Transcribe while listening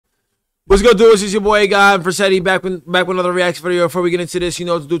What's good, dudes? It's your boy Guy Versetti back with another reaction video. Before we get into this, you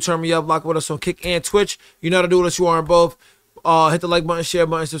know what to do. Turn me up, lock with us on Kick and Twitch. You know how to do it, you are on both. Hit the like button, share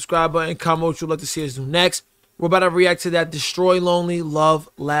button, subscribe button, comment what you'd like to see us do next. We're about to react to that Destroy Lonely, Love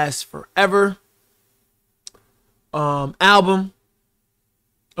Lasts Forever album.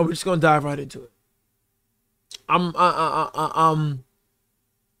 And we're just gonna dive right into it.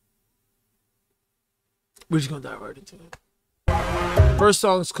 We're just gonna dive right into it. First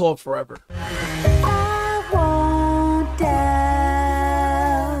song is called Forever. I won't doubt,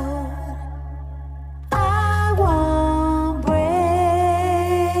 I won't break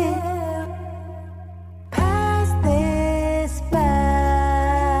past this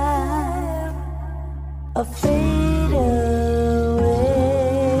bound of fade away.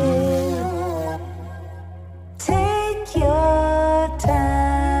 Take your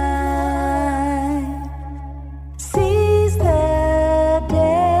time, seize the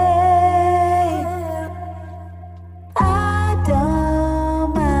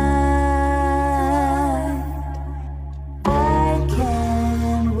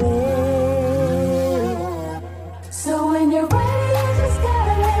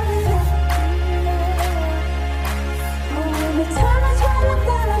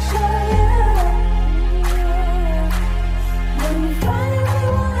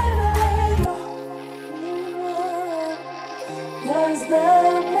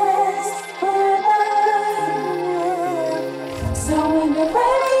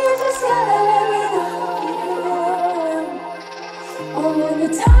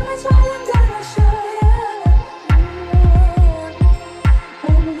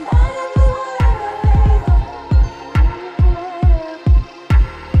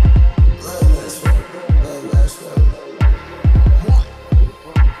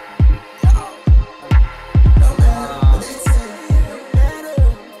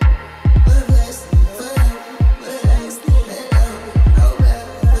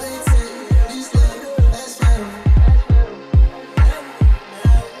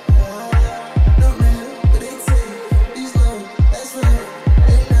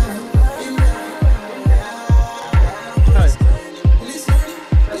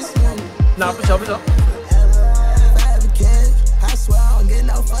Nah, for sure. I swear I don't get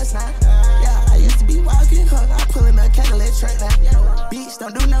no fuss now. Yeah, I used to be walking, I'm pulling a Cadillac truck now. Bitch,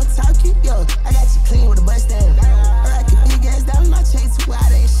 don't do no talking, yo. I got you clean with a bus down. I rock a big ass down my chain too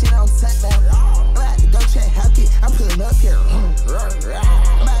wide, ain't shit on touchdown. I'm about to go check Hawkeye, I'm pulling up here. I'm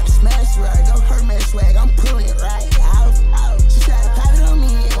about to smash right, go her man swag, I'm pulling it right out. She tried to pop it on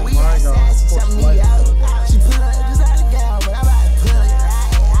me, and we outside, she tell me out. She put up just out of gown, but I'm about to pull it right out.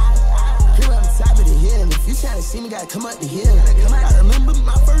 Crib on the top of the hill, if you tryna see me, gotta come up the hill. I remember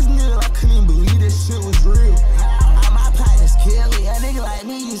my first meal, I couldn't even believe that shit was real. All my partners kill it, a nigga like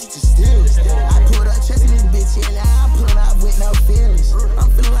me used to steal. I pulled up trusting this bitch, and now I'm pulling off with no feelings.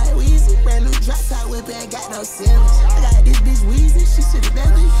 I'm feeling like Weezy, brand new drop top whip, ain't got no ceilings. I got this bitch Weezy, she should've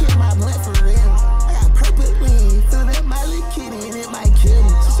never hit my blunt for real. I got purple lean, feeling that my little kitty, and it might kill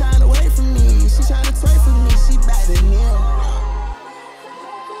me. She trying to wait for me, she trying to twerk for me, she bout to kneel.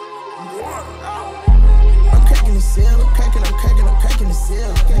 I'm cracking the seal, I'm cracking the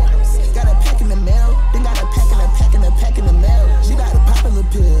seal. Got a pack in the mail, then got a pack in the mail. She got a popular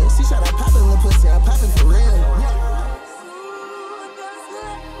pill, she try to pop a little pussy, I'm popping for real.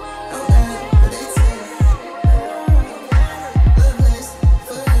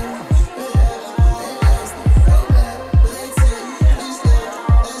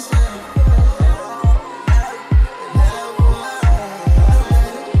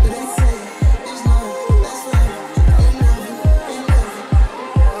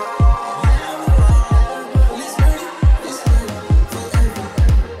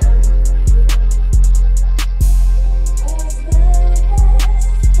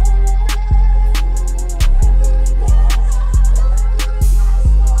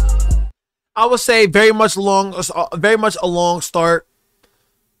 I would say very much a long start.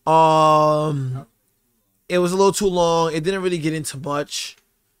 It was a little too long. It didn't really get into much.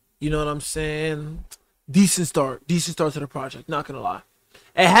 You know what I'm saying? Decent start to the project. Not gonna lie,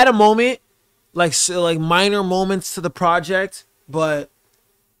 it had a moment, like minor moments to the project, but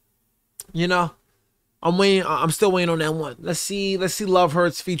you know, I'm still waiting on that one. Let's see. Love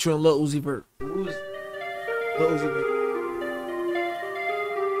Hurts featuring Lil Uzi Vert. Lil Uzi Vert.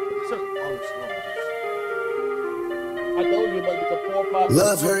 I told you about the 4 or 5.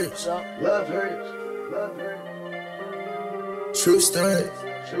 Love hurts. Love hurts. Love hurts. True story.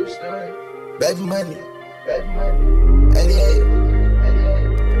 True story. Baby money. Baby money. 88.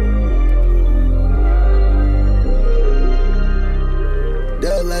 88.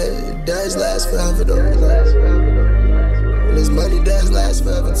 Duh. know, like, does last forever, though, you know. And this money does last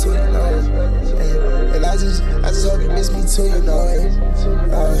forever, too, you know. And I just hope you miss me, too, you know.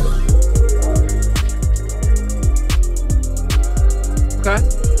 Okay.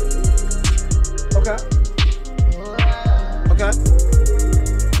 Okay. Okay.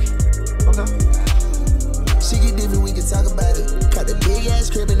 Okay. She get different, we can talk about it. Got the big ass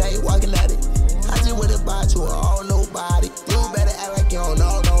crib and I ain't walking at it. I just went and bought you all nobody. You better act like you don't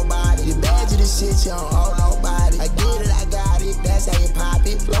know nobody. You bad to this shit, you don't owe nobody. I get it, I got it, that's how you pop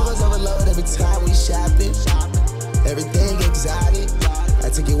it. Logos overload every time we shopping. Everything exotic. I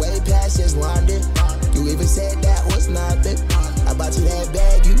took it way past just London. You even said that was nothing. I bought you that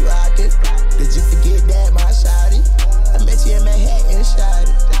bag, you rock it. Did you forget that, my shawty? I met you in Manhattan, shawty.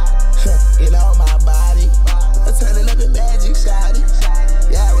 In all my body. I'm turning up in magic, shawty.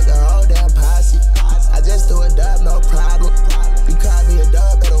 Yeah, with the whole damn posse. I just threw a dub, no problem. You call me a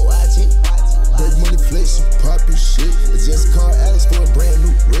dub, better watch it. Big money flexing, poppin' shit. It's just called Alex for a brand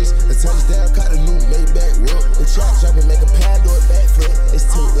new wrist. A touchdown, caught a new Maybach whip. The trap jumping, make a pad do a backflip. It's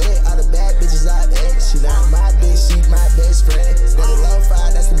too wet, all the bad bitches out there. She not my bitch, she my best friend. Got a low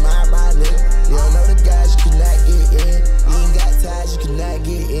fire, that's the my nigga. You don't know the guys, you cannot get in. You ain't got ties, you cannot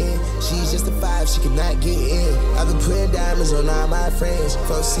get in. She's just a 5, she cannot get in. I've been putting diamonds on all my friends.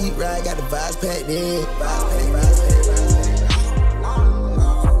 4-seat ride, got the vibes packed in.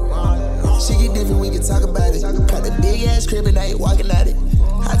 She get different, we can talk about it. Got the big ass crib and I ain't walking at it.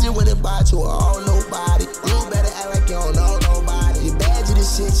 I just went and bought you all nobody. You better act like you don't know nobody. You bad to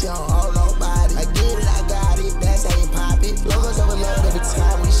this shit, you don't owe nobody. I get it, I got it, that's how you pop it. Logos overload every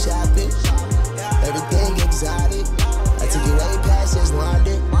time we shopping. Everything exotic. I took it way past just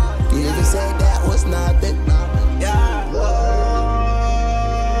London. You even said that was nothing.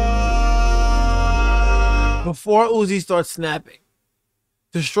 Before Uzi starts snapping,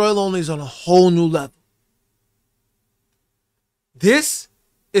 Destroy Lonely's on a whole new level. This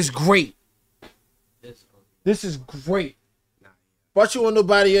is great. This is great. But you want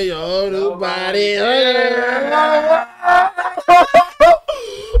nobody, yo, nobody.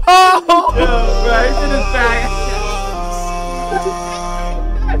 Oh, right to the back.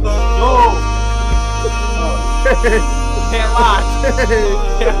 Can't lie.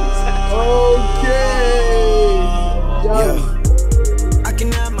 Okay. Yo. I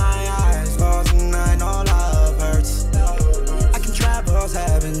can have my eyes for tonight, all love hurts. I can travel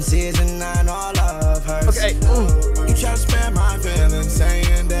 7 seas and 9, all love hurts. Okay. You try to spare my feelings,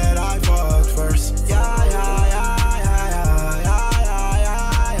 saying that I fucked first. Yeah.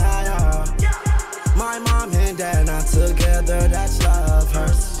 My mom and dad not together, that's love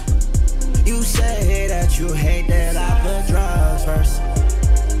hurts. You say that you hate that I put drugs first.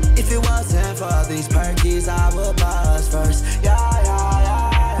 If it wasn't for these perkies, I would buzz first.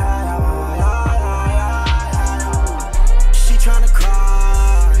 She tryna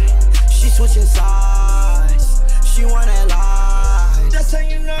cry, she switching sides. She wanna lie, that's how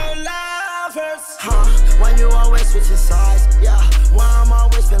you know love hurts. When you always switching sides, yeah. When I'm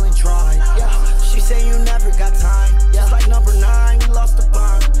always feeling tried, yeah. She say you never got time, yeah. It's like number 9, you lost the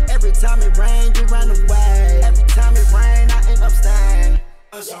bond. Every time it rained, you ran away. Every time it rained, I end up staying.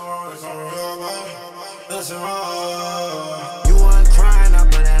 That's wrong. You weren't crying, I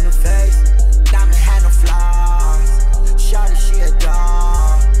put in the face. Diamond had no flaws. Shawty, she a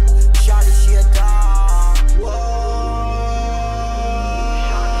dog. Shawty, she a dog.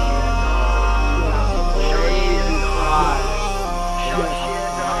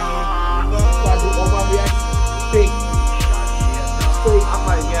 I'm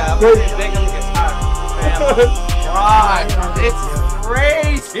like, yeah, I'm gonna get tired. God, it's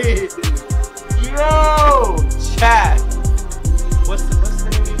crazy. Yo, chat. What's the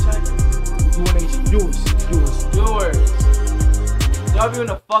name of your chat? Doers. Y'all be in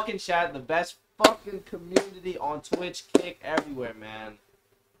the fucking chat. The best fucking community on Twitch, Kick, everywhere, man.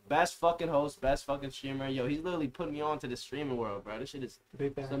 Best fucking host, best fucking streamer. Yo, he's literally putting me on to the streaming world, bro. This shit is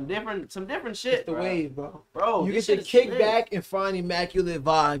some different shit. It's the wave, bro. Bro, you get to kick back and find immaculate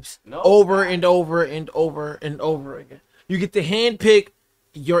vibes No. over and over and over and over again. You get to handpick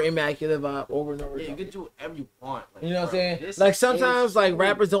your immaculate vibe over and over Yeah, you again. can do whatever you want. Like, You know what I'm bro, saying? this Like is sometimes like cool.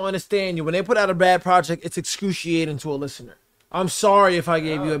 rappers don't understand you. When they put out a bad project, it's excruciating to a listener. I'm sorry if I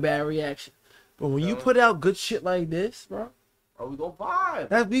gave you a bad reaction. But when you put out good shit like this, bro, Bro, we gon'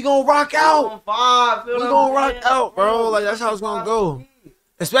 vibe. we gonna rock out. We gon' vibe. We gonna rock out, bro. Like that's how it's gonna go.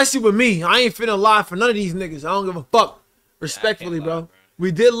 Especially with me. I ain't finna lie for none of these niggas. I don't give a fuck. Respectfully, lie, bro.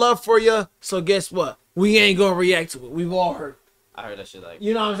 We did love for you, so guess what? We ain't gonna react to it. We've all heard. I heard that shit like.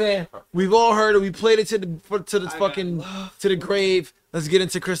 You know what I'm saying? We've all heard it. We played it to the grave Let's get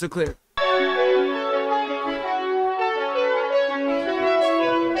into Crystal Clear. Take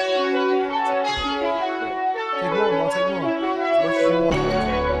more, bro. Take more. As much as you want.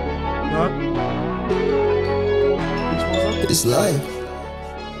 Huh? It's life.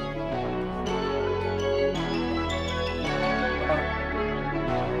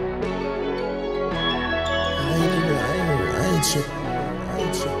 I ain't tripping.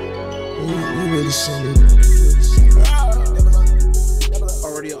 You really send it.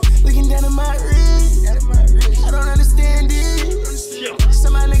 Already up. Looking down at my wrist, I don't understand it.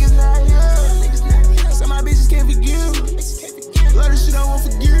 Some of my niggas not here, some of my bitches can't forgive. Love the shit I won't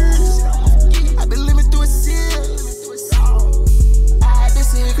forgive. I been living through a seal. I had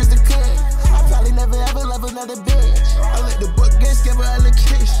this here cause the cut. I probably never ever love another bitch. I let the book get give her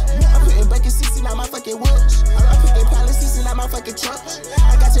allocation. I'm putting bacon seats in my fucking wheels. I put their policies in my fucking trucks.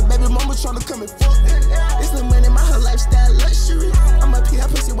 I got your baby mama tryna come and fuck me. It's the money, my whole lifestyle luxury. I'm up here,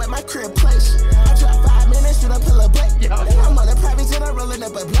 pussy with my crib place. I drop 5 minutes, shoot up, pull a butt. I'm on a private jet, I'm rolling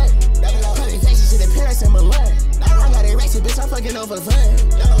up a blunt. Putting faces to the Paris and Milan. I got it racing, bitch, I'm fucking over fun.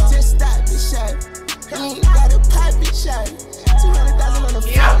 Just stop, bitch, shot. You ain't got a pop, bitch, shot. 200,000 on the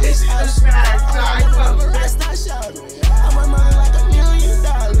floor, bitch, I'm a rockstar shot. I'm a money like $1 million.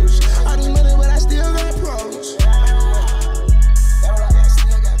 All these money, but I still got problems.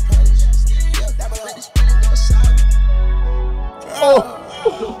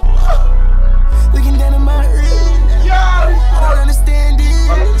 Looking down at my wrist, I don't understand it.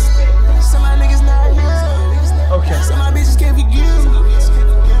 Some of my niggas not here. Okay. Some of my bitches can't forgive.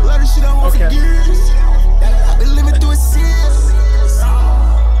 Love the shit I won't forgive. I've been living through a seal.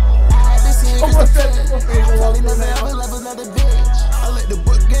 I had this here cause the fuck. Probably never ever love another bitch. I let the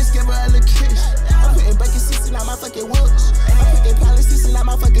book get give her allocation. I'm putting bacon seats in my fucking wheels. I put their policies in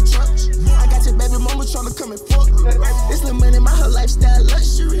my fucking trucks. I got your baby mama tryna come and fuck me. It's the money, my whole lifestyle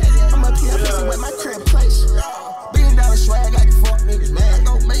luxury. I'm up here, pussy with my crib place. $1 billion swag, I can fuck niggas, man. I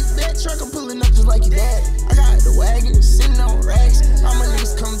gon' make that truck, I'm pulling up just like your dad. I got the wagon, sitting on racks. All my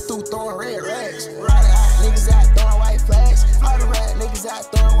niggas coming through throwing red rags. All the hot niggas out throwing white flags. All the rat niggas out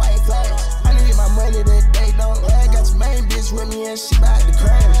throwing white flags. I need my money that they don't lag. Got your main bitch with me and she bout to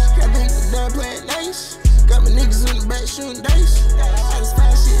crash. I think we done playing nice. Got my niggas in the back shooting dice. I just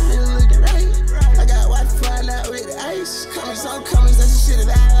find shit really looking right. I got wife flying out with the ice. Comings on comings, that's the shit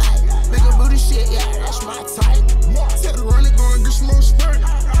that I like. Bigger booty shit, yeah, that's my type. Tell the run it go and get some more spurt.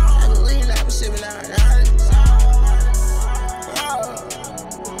 I been leaning out and sipping out.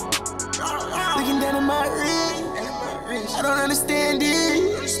 Looking down at my wrist, I don't understand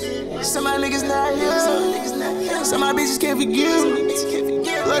it. Some of my niggas not here. Some of my bitches can't forgive.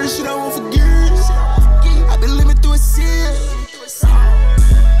 Love the shit I won't forgive. I been living through a seal.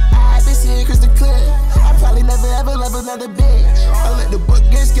 I been seeing crystal clear. I probably never ever love another bitch. I let the book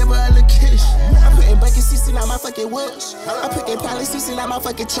get give her allocation. I'm putting bacon seats in my fucking wheels. I put their policies in my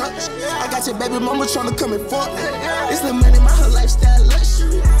fucking trucks. I got your baby mama tryna come and fuck me. It's the money, my whole lifestyle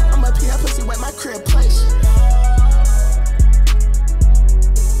luxury. I'm up here, pussy with my crib place.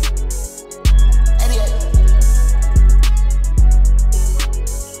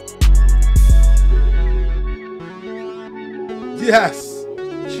 Yes.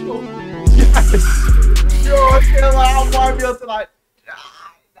 Yes. Yo, I can't lie. I'm warming up tonight.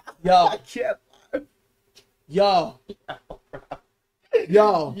 Yo. I can't lie. Yo.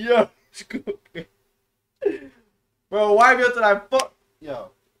 Yo. Yo. Bro, why me up tonight? Fuck.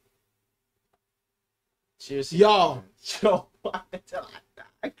 Yo. Cheers. Yo. Yo. I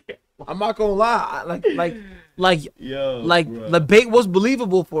can't. I'm not gonna lie. Yo. Like the bait was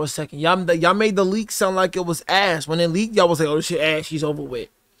believable for a second. Y'all made the leak sound like it was ass. When it leaked, y'all was like, "Oh, this shit ass. She's over with."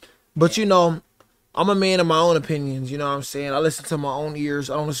 But you know, I'm a man of my own opinions. You know what I'm saying? I listen to my own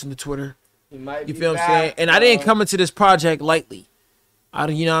ears. I don't listen to Twitter. You feel what I'm saying? And I didn't come into this project lightly.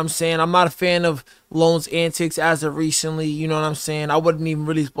 You know what I'm saying? I'm not a fan of Lone's antics as of recently. You know what I'm saying? I wasn't even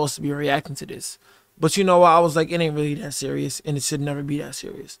really supposed to be reacting to this. But you know what? I was like, it ain't really that serious, and it should never be that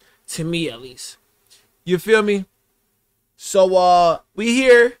serious. To me, at least. You feel me? So, we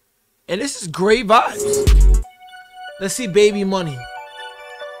here, and this is great vibes. Let's see Baby Money.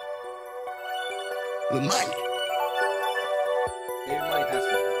 The money. Baby money has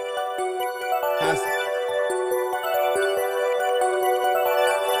to Pass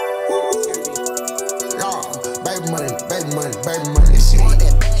Baby money, baby money, baby money. If she want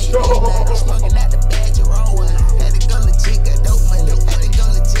that bag, I'm smoking out the bag, you wrong one. Had to go legit, got dope money. Had to go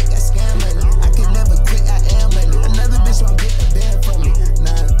legit, got scam money. I could never quit, I am money. Another bitch won't get the band from me.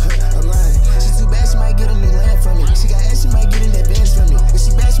 Nah, I'm lying. She too bad, she might get a new land from me. She got ass, she might get in that bench from me. If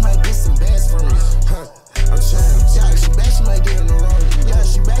she bad, she might get some bands from me. I'm trying, yeah, she bad, she might get in the wrong.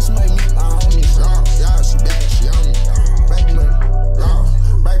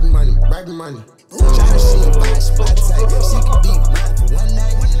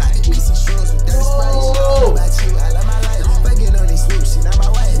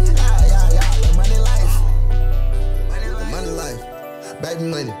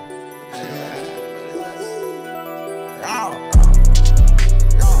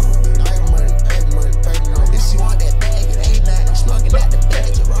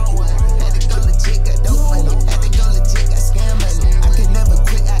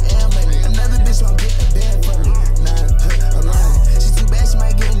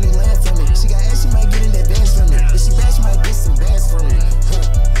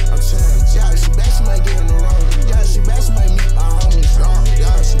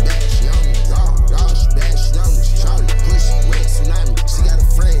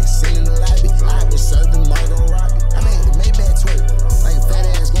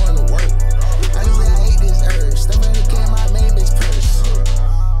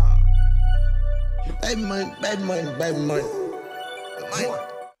 baby money, baby money, baby money.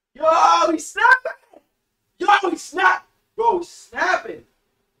 Yo, he's snapping! Yo, he's snapping! Yo, he's snapping!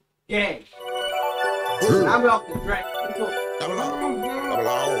 Gang. I'm off the drink.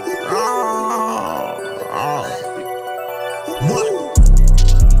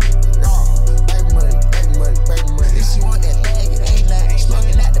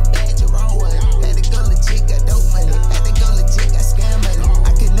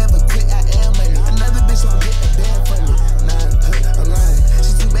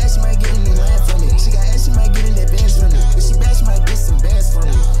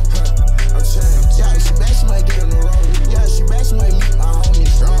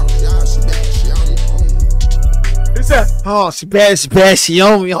 Oh, she bad, she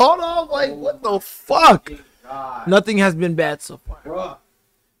on me. Hold on, like, what the fuck? Nothing has been bad so far. Bruh.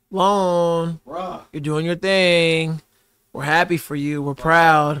 Lone, Bruh. you're doing your thing. We're happy for you. We're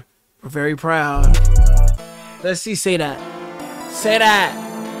proud. We're very proud. Let's see, say that. Say that.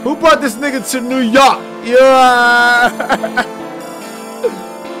 Who brought this nigga to New York? Yeah.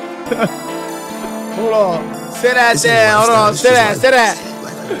 Hold on. Say that there. Hold on. Say that. Say that.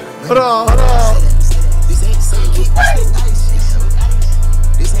 Hold on. Hold on. This ain't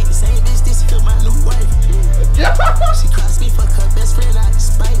the same bitch, this here my new wife. She crossed me, fuck her best friend out the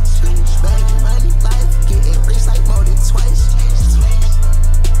spite. Baby, money, life, getting rich like more than twice.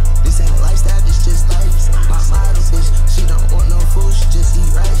 This ain't a lifestyle, this just life. My model bitch, she don't want no food, she just eat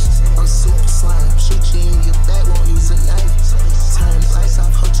rice. I'm super slime, shoot you in your back, won't use a knife. Turn the lights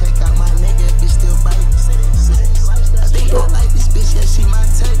off, ho, check out my nigga, bitch still bite. I think I like this bitch, yeah, she my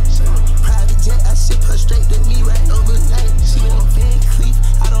type. Private jet, I ship her straight to me right overnight. She want Van Cleef,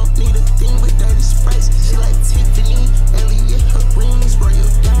 I don't need a thing with dirty sprites. She like Tiffany, Elliot, her rings, royal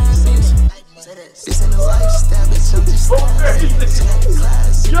diamonds. This ain't a lifestyle, bitch, I'm just stylish.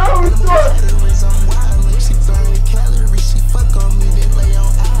 Yo, I'm wild, she burn calories, she fuck on me, then lay on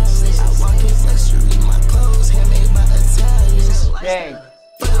islands. I walk in luxury, my clothes handmade by Italians. Gang.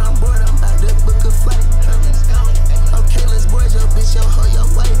 But I'm bored, I'm about to book a flight. Okay, let's board your bitch, yo, ho, your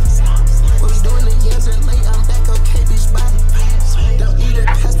wife. What we doing the years are late, I'm back, okay, bitch, body. Don't need a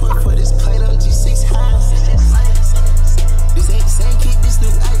passport for this plane on G6 high. This ain't the same kid, this new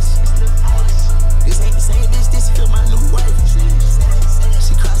ice. This ain't the same bitch, this here my new wife.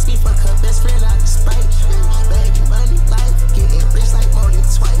 She crossed me, fuck her best friend out the spite. Baby, money, life, getting rich like more than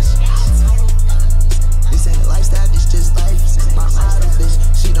twice. This ain't a lifestyle, this just life. My model bitch,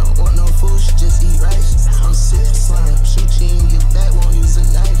 she don't want no food, she just eat rice. I'm super slime, shoot you in your back, won't use a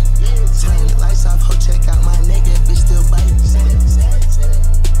knife. Turn the lights off, ho, check out my nigga, bitch still bite.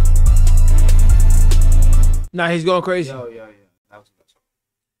 Nah, he's going crazy. Yo. That was good.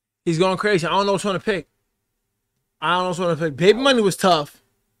 He's going crazy. I don't know which one to pick. Baby Money was tough.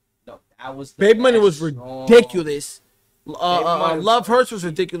 No, that was Baby Money was song. ridiculous. Money. Love Hurts was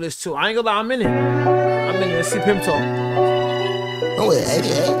ridiculous too. I ain't gonna lie, I'm in it. Let's see Pimp talk. I'm with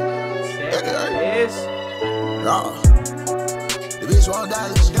 88. Yes. Nah. The bitch want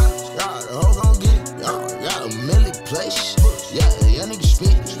dollars. Y'all, the hoe gon' get it. Y'all, a million place. Yeah, y'all niggas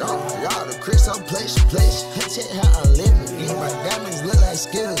spit. Y'all, the Chris on place. Check how I'm living. My diamonds look like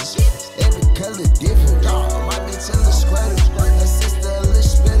Skittles. Every color different. My bitch in the sweater. Her sister a little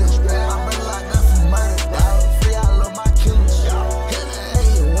spitter. I'm bring locked up for murder. Free all of my killers. Hell, I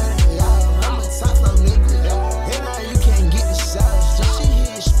ain't winning, y'all. I'm a top flow nigga. Hell, now you can't get the shots. This shit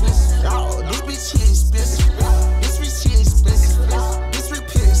here expensive. This bitch here expensive. This bitch here expensive. This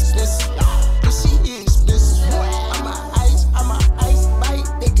repair expensive. This shit here expensive. I'm a ice bite.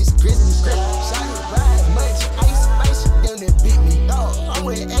 Think it's Christmas. Shot it ride much. Ice, them that beat me. I'm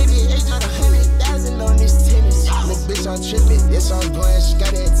with 88, got 100,000 on this tennis. Little bitch, I'm tripping. Yes, I'm going. She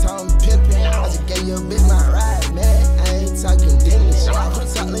got that tongue pimping. I just gave your bitch my ride, man. I ain't talking Dennis.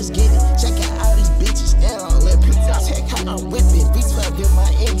 Let's get it. Check out all these bitches. They don't let me. Check how I'm whipping. V12 in my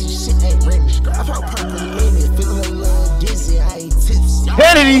engine. Shit ain't ring. I felt purple in it. Feel her little dizzy. I ain't tipsy.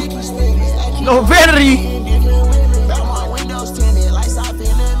 Vanity. No vanity. My windows tinted. Lights off in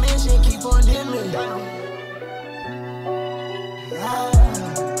the mansion. Keep on dimming.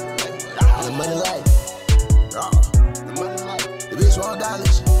 The money life. The money life. The bitch want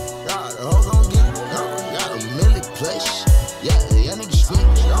dollars. The hoe gon' get it. Y'all a million place. Yeah, y'all niggas spit.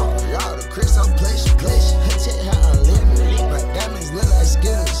 Y'all the Chris on place. Check how I'm living. My diamonds look like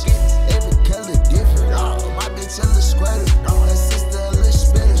Skittles. Every color different. My bitch in the sweater. Her sister a little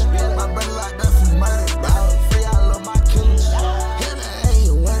spitter. My brother locked up for murder. Free all of my killers. Hell, I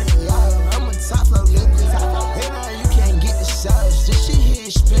ain't winning, y'all. I'm a top flow nigga. Hell, now you can't get the shots. This shit here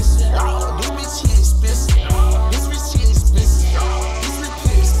expensive. This bitch here expensive. This bitch here expensive. This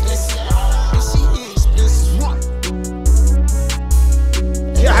repair expensive. This shit here expensive.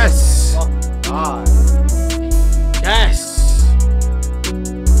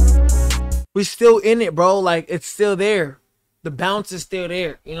 we still in it, bro. Like, it's still there. The bounce is still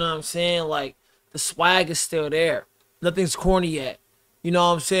there. You know what I'm saying? Like, the swag is still there. Nothing's corny yet. You know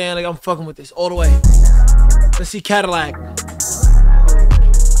what I'm saying? Like, I'm fucking with this all the way. Let's see Cadillac. 200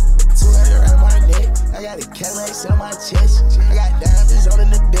 around my neck. I got a Cadillac on my chest. I got diamonds on in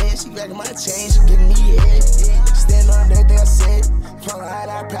the bed. She back in my chain. She giving me head. Stand on everything I said. From a hide,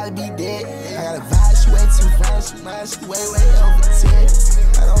 I'd probably be dead. I got a vibe. She way too fine. She mine. She way over 10.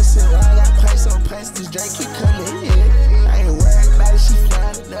 I don't sit around. I got price on price. This drink keep coming in. I ain't worried about it. She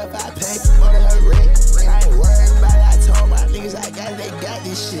flying enough. I pay for more than her rent. I ain't worried about it. I told my niggas I got it. They got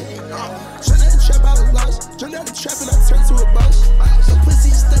this shit. Trying to trap, I was lost. Trying to trap and I turned to a boss. The pussy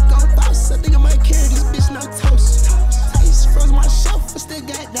is stuck on boss. I think I might carry this bitch no toast. Ice froze my shelf. I still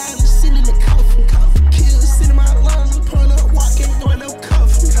got diamonds sitting in the coffin. Kills sitting in my lungs. I'm pulling up, walking, doing no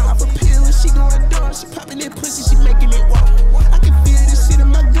coffin. Off a pill and she going dumb. She popping that pussy, she making it walk. I can feel this shit in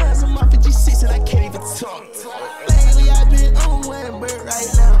my guns. I'm off at G6 and I can't even talk. Lately I've been on one, but right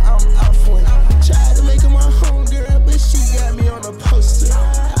now I'm off one. Tried to make her my homegirl, but she got me on a poster.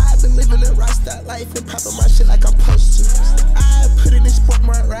 I've been living a rockstar life and popping my shit like I'm supposed to. I put in this sport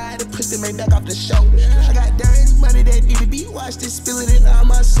my ride and push the main back off the shoulder. I got dirty money that need to be washed and spilling it on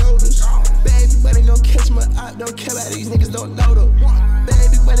my shoulders. Baby money gon' catch my eye, don't care about these niggas, don't know them.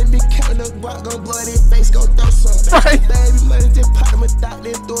 Baby money been counting up, walk, gon' blow it in face, gon' throw some. Baby money just pop them a thought,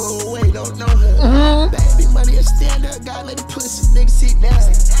 then throw her away, don't know her. Baby money a stand up, God let the pussy nigga sit down.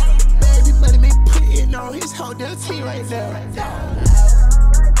 Baby money been putting on his whole damn team right now.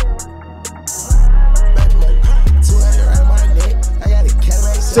 Baby money, 200 around my neck. I got a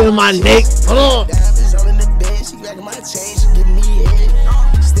Cadillac Still in my neck. Hold on. Diamonds on in the bed. She back in my chain. She giving me head.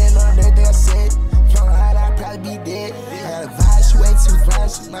 Stand on everything I said. From a hide, I'd probably be dead. I got a vibe. She way too fine.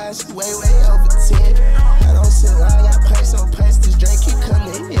 She mine. She way over 10. I don't sit around. I got price on price. This drink keep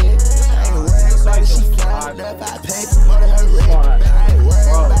coming in. I ain't worried about it. She flying enough. I pay for more than her rent. I ain't worried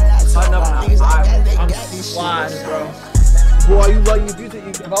about it. I told my niggas I got it. They got this shit. Bro. Boy, you lucky if you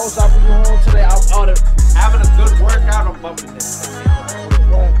think if I was stopping you home today, I would have. Having a good workout, I'm bumping this.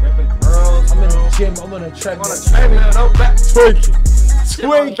 Ripping girls. I'm in the gym. I'm on a treadmill. On a treadmill, no back. Twerking.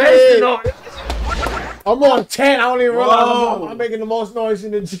 I'm on 10. I don't even realize I'm making the most noise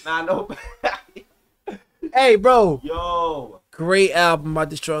in the gym. Nah, no. Hey, bro. Yo. Great album by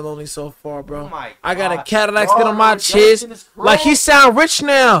Destroy Lonely so far, bro. Oh my I got a God. Cadillac Bro, still on my chest. Like, he sound rich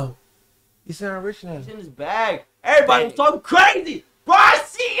now. He sound rich now. He's in his bag. Everybody was talking crazy. Bro, I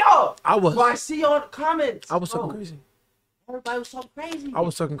see y'all. Bro, I see y'all in the comments. I was talking crazy. Everybody was talking crazy. I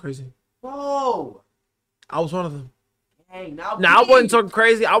was talking crazy. Bro. I was one of them. Hey, now I wasn't talking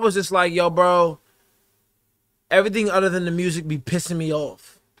crazy. I was just like, yo, bro. Everything other than the music be pissing me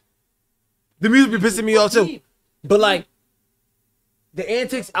off. The music be pissing me off too. But like, the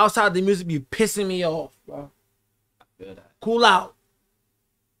antics outside the music be pissing me off, bro. Cool out.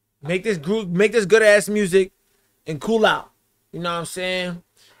 Make this good ass music and cool out. You know what I'm saying?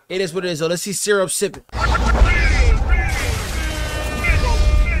 It is what it is. So let's see Syrup sipping.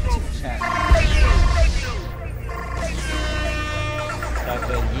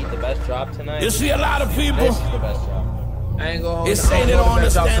 The best drop tonight. You see a lot of people. This is the best drop. I ain't gonna hold They say they don't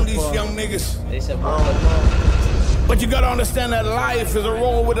understand these young niggas. They said, But you gotta understand that life is a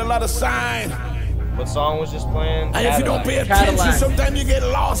road with a lot of sign. what song was just playing? And if you don't pay attention, sometimes you get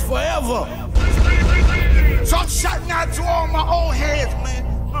lost forever. So I'm shouting out to all my old heads, man.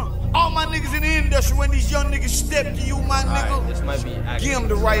 All my niggas in the industry, when these young niggas step to you, my nigga, This might be give them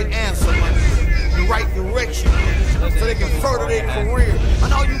the right answer, my nigga. The right direction, so they can further their career.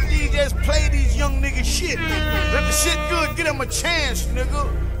 And all you DJs play these young niggas shit. Let the shit good, give them a chance,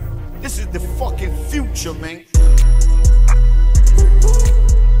 nigga. This is the fucking future, man.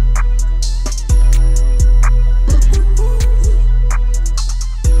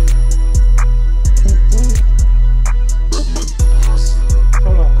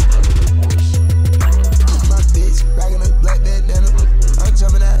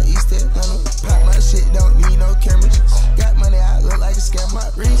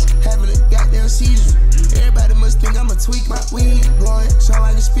 Everybody must think I'ma tweak my weed, blowing, so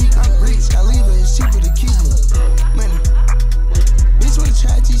I can speak. I'm rich, I leave it, it's cheaper to keep me. Money, bitch wanna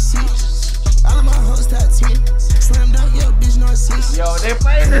try GC. All of my hoes top 10. Slam dunk, yo, bitch, no assist. Yo, they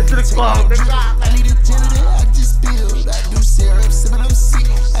playing this to the club. I need a janitor, I just spilled. I do syrup, sippin', I'm sick.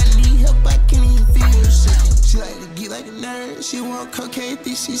 I need help, I can't even feel shit. She like to get like a nerd. She want cocaine,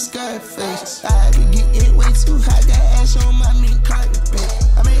 think she Scarface. I been getting way too high, got ash on my mink carpet.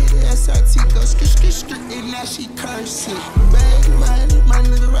 I made the SRT go skr skr skr, and now she cursing. Bag money,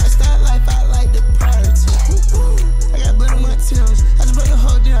 live a rockstar life, I like the party. I got blood on my Timbs, I just brought the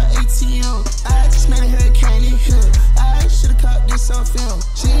whole damn ATM. on film.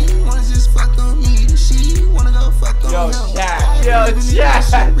 She wanna just fuck on me. She wanna go fuck on Yo, him. chat. Yo, chat.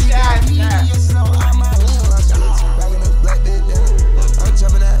 I'm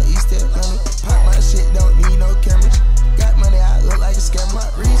jumping out East Atlanta. Pop my shit, don't need no cameras. Got money, I look like a scammer. My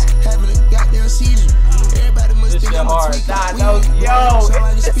wrist having a goddamn seizure. Everybody must This think shit I'm a hard. tweaker. Nah, We no, ain't yo, broke, so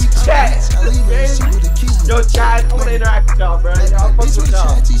I can speak it's chat. I leave her, she with a key. Yo, chat. I wanna interact with y'all, bro. Y'all fuck with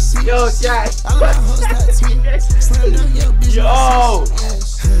y'all. Yo, chat. I love hoes that team. Slam down your bitch. Yo.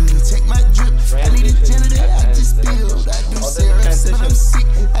 Take my drip. I need a janitor. I just feel. I do syrups, but I'm sick.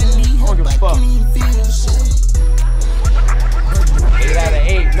 I need help. I can't even feel shit. 8 out of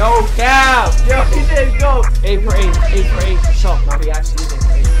 8. No cap. Yo, he didn't go. 8 for 8. 8 for 8 for sure. No, he actually did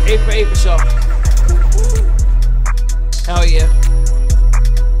 8. 8 for 8 for sure. Hell yeah.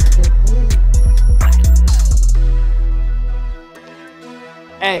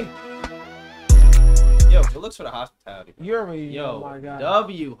 Hey, Yo, good looks for the hospitality. you already know, Yo, my guy.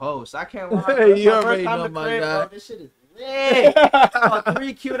 W host. I can't lie. Hey, Bro. It's you my first already time know, to my crib, guy. bro. This shit is lit. Saw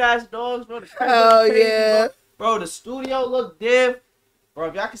 3 cute ass dogs, bro. The crib Hell look crazy, yeah. bro. The studio look diff. Bro,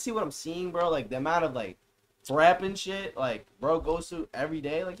 if y'all can see what I'm seeing, bro, like the amount of like prep and shit, like bro goes through every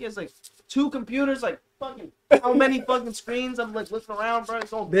day. Like he has like 2 computers, like fucking how many fucking screens I'm like looking around, bro.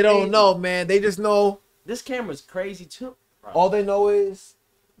 It's all They don't know, man. They just know. This camera's crazy too. Bro. All they know is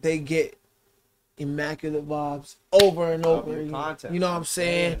they get immaculate vibes over and over again. Content. You know what I'm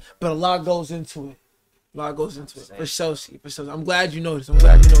saying? Yeah. But a lot goes into it. A lot goes into it. Same. For sure, see. For sure. I'm glad you noticed. I'm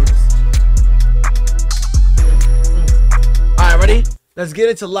glad you noticed. All right, ready? Let's get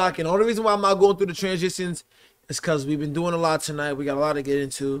into locking. The only reason why I'm not going through the transitions is because we've been doing a lot tonight. We got a lot to get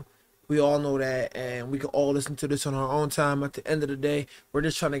into. We all know that, and we can all listen to this on our own time. At the end of the day, we're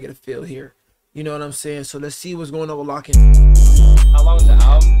just trying to get a feel here. You know what I'm saying? So let's see what's going on with locking. How long is the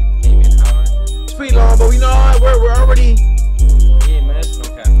album? Maybe an hour. It's pretty long, but we know we're already. 8 minutes,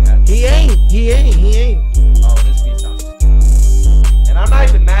 no cap. He ain't. Oh, this beat sounds. And I'm not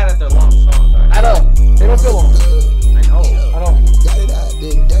even mad at their long songs, right? I know. They don't feel long. I know. I know. Got it out the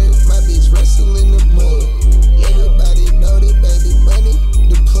dirt, my bitch wrestling the mud. Everybody know that baby money,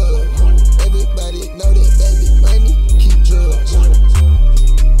 the plug. Everybody know that baby money, keep drugs.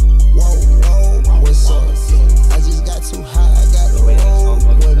 Whoa, what's up? I just got too high, I got to roll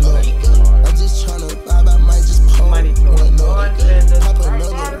one up. I'm just tryna vibe, I might just pull one up. Pop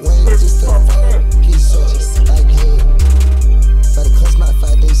another one just to fuck. Keep up, like him. Better clutch my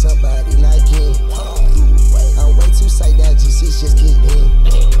 5 days, somebody like him. I'm way too psyched out, G6 just kicked in.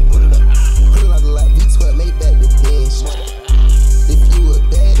 Put it on the lot, V12 made back the bench. If you a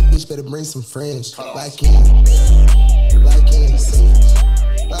bad bitch, better bring some friends. Like him, like him,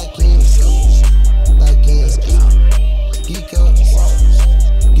 like him, like him. Geek up,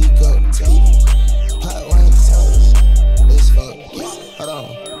 pot wine, let's fuck. Hold on,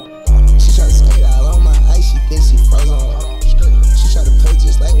 she tryna skate out on my ice, she thinks she frozen. She try to play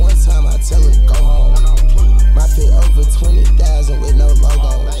just like one time, I tell her go home. My fit over 20,000 with no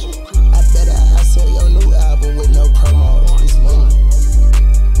logo. I bet I sell your new album with no promo. It's money,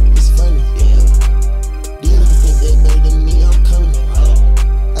 it's funny. Do you think they better than me? I'm coming.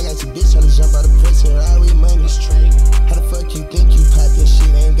 I got your bitch tryna jump out of prison, ride with money. How the fuck you think you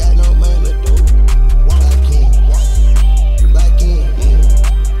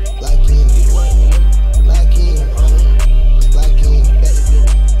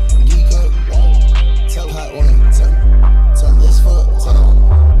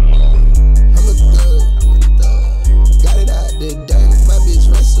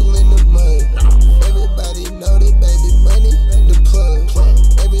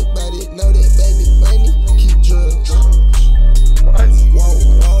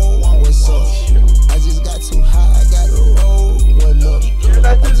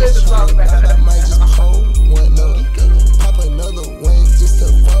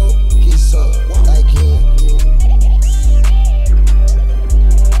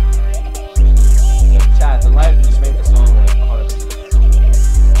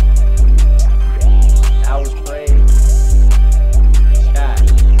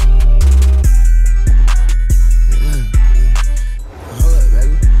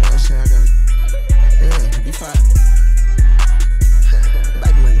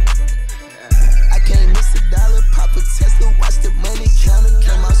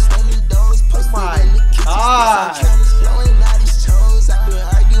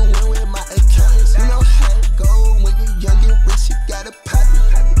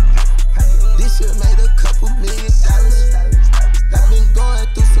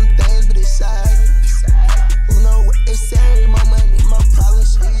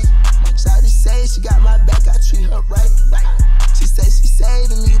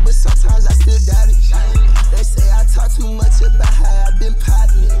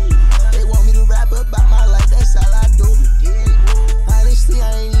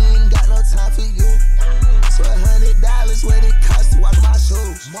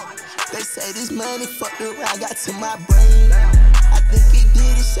money, fucked around, got to my brain. I think it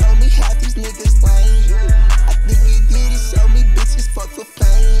did it, show me half these niggas lame. I think it did it, show me bitches fuck for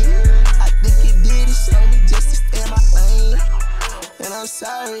fame. I think it did it, show me just to stay in my lane. And I'm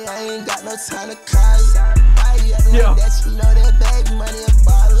sorry, I ain't got no time to cry. Why you acting like that? You know that bag money a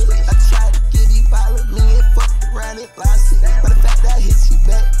baller. I tried to get you follow me and fucked around and lost it. But the fact that I hit you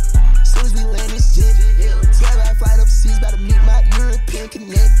back, soon as we land this jet, 12-hour flight overseas, about to meet my European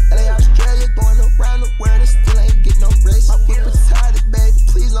connect. LA, Australia, going around the world and still ain't get no rest. My whip retarded, baby,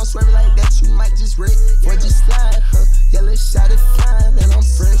 please don't swerve it like that, you might just wreck. Or just slide, huh? Yeah, let's shot it fine, and I'm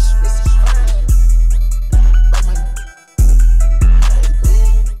fresh.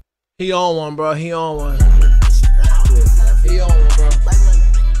 He on one, bro. He on one. He on one, bro.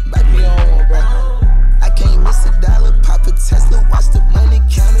 He on one, bro. I can't miss a dollar. Pop a Tesla, watch the money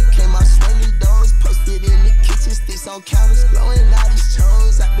counter. Came out swinging doors, posted in the kitchen, sticks on counters, blowing out these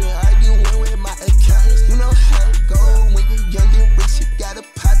chores. I've been arguing with my accountants. You know how it go when you're young and rich, you gotta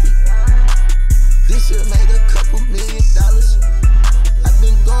pop it. This year made a couple $1 million. I've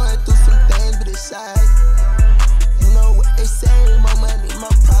been going through some things, but it's alright. You know what they say, more money, more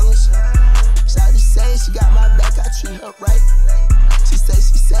problems. Shawty say she got my back, I treat her right. She say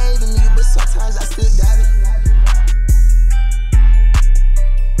she saving me, but sometimes I still doubt it.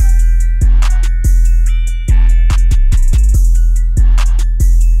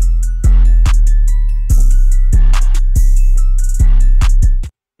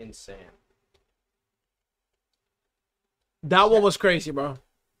 Insane. That one was crazy, bro.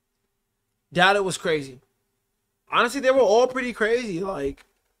 That was crazy. Honestly, they were all pretty crazy. Like,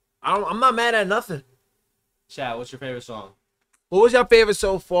 I'm not mad at nothing. Chat, what's your favorite song? What was your favorite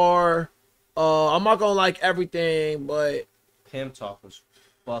so far? I'm not gonna like everything, but Pimp Talk was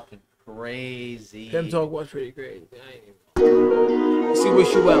fucking crazy. Pimp Talk was pretty crazy. Let's see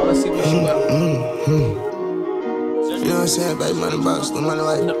Wish You Well. Let's see Wish You Well. You know what I'm saying? Baby money box, no money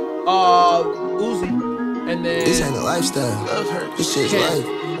like. No. Uzi. And then This ain't a lifestyle. Love Her. This shit's life.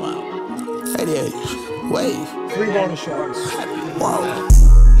 Wow. 88. Wave. 3 bonus shots. Wow.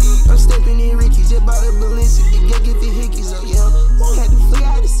 I'm stepping in Ricky, just bought a Balenciaga to get the hickeys, oh yeah. Had to fly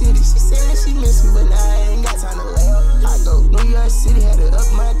out the city, she said that she miss me, but now I ain't got time to lay up. I go New York City, had to up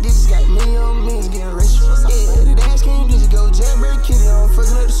my digits, got million on millions, getting rich. Yeah, the dash came, did you go jailbreak kitty, I'm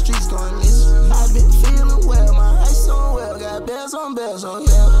fucking up the streets, going missing. I've been feeling well, my ice on well, got bells on bells, oh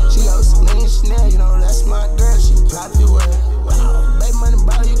yeah. She goes Celine Chanel, you know that's my girl, she pop it well. Wow, baby money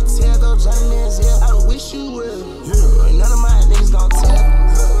bottle, you can tell those Johnny Man's here. I wish you will. Ain't none of my niggas gon' tell.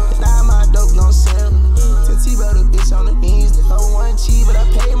 Now my dope gon' sell. T-Bro the bitch on the knees. The whole one cheap, but I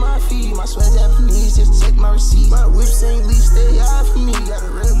pay my fee. My sweat Japanese, just check my receipt. My whips ain't leaf, stay out for me. Got a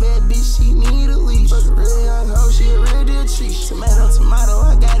real bad bitch, she need a leash. Fuck a real young hoe, she a real deal treat. Tomato,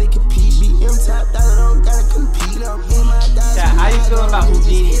 I gotta compete. BM top dollar, don't gotta compete. I'm in my dice. Chat, how you feeling about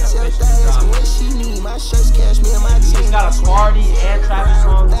Houdini? What she need, my shirts cash me and my He's chain. got a Cardi and Travis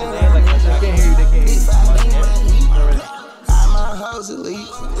song today. Like, They can't hear you. They can't hear you. I'm my hoes elite.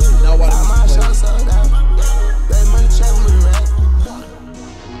 Now what? I'm my show sold out. That money trapping with rap.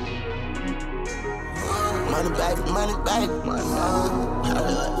 Money back, money back.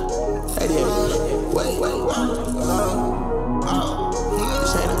 Hey, wait.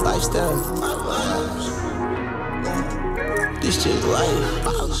 This ain't a lifestyle. This shit life.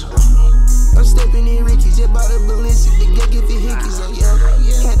 I'm stepping in Ricky, just bought a Balenciaga to get the hickeys, oh yeah.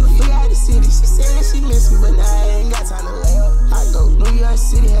 Had to fly out the city, she said that she miss me, but now I ain't got time to lay up. I go New York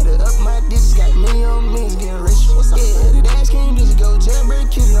City, had to up my digits, got million on millions, getting rich. Yeah, the dash came, did you go jailbreak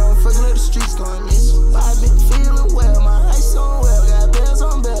kitty, I'm fucking up the streets, going missing. I've been feeling well, my ice on well, got bells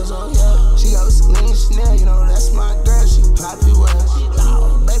on bells, oh yeah. She goes Celine Chanel, you know that's my girl, she pop it well.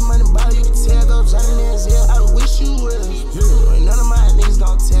 Baby money bottle, you can tell those Johnny Man's here. I wish you will. Ain't none of my niggas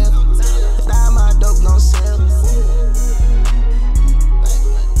gon' tell. Now my dope gon' sell.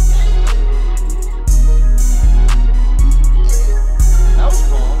 that was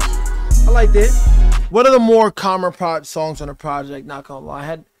cool. I liked it. What are the more calmer songs on the project? Not gonna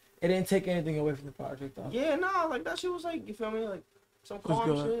lie, it didn't take anything away from the project though. Yeah, nah, like that shit was like, you feel me? Like some was calm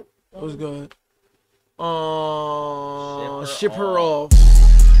good. shit. It was good. Ship Ship Her Her Off.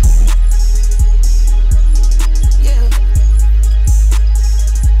 Yeah.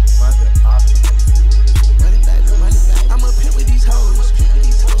 I'm a pimp with these hoes.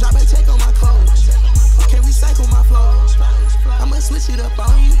 Drop and take on my clothes. Can't recycle my flows. I'ma switch it up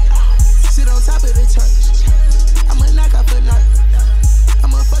on you. Sit on top of the church. I'ma knock off a nut.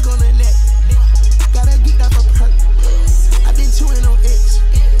 I'ma fuck on the neck. Got a geek off a perk. I been chewing on X.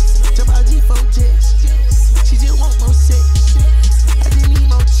 Jump out G4 jets. She just want more sex. I just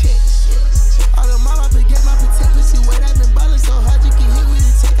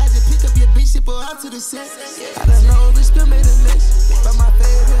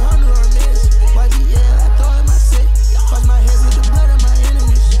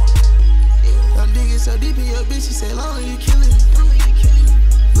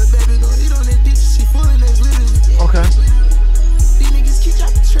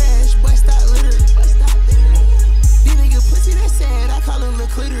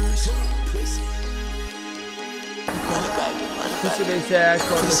clitoris. Pussy they say I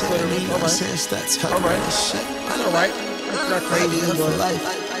call the clitoris. All right. That's all right. That's not crazy, but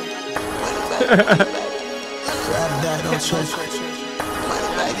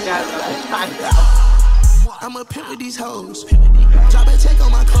I'm a pimp with these hoes. Drop a check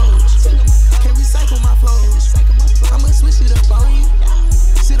on my clothes. Can't recycle my flows. I'ma switch it up on you.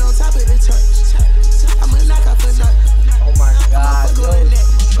 Sit on top of the turf. I'ma knock off a nut. Oh my god.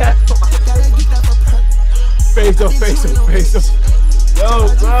 Gotta get that for perk. face up.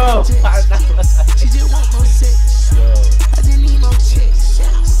 Yo, bro. She just want more sex. I just need more checks.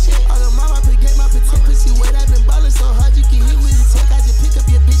 All the mama forget my protect pussy weight. I've been ballin' so hard you can hit with a tech. I just pick up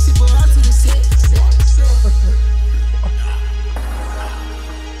your bitch, ship her out to the set.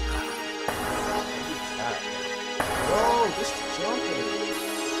 Bro, this is jumping.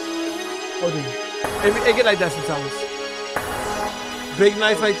 Hold on. It get like that sometimes. Big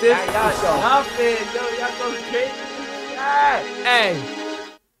knife like this. Y'all jumping. Yo, y'all go crazy. Hey,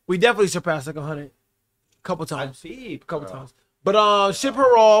 we definitely surpassed like 100. Couple times. Couple times. But Ship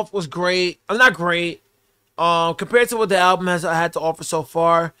Her Off was great. Not great. Compared to what the album has had to offer so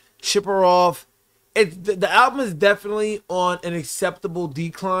far, Ship Her Off, the album is definitely on an acceptable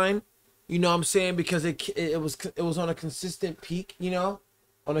decline. You know what I'm saying? Because it was on a consistent peak, you know?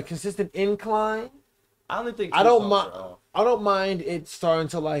 On a consistent incline. I only think I don't mind it starting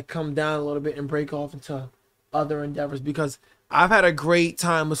to like come down a little bit and break off into other endeavors, because I've had a great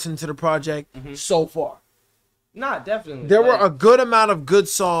time listening to the project so far. Nah, definitely. There were a good amount of good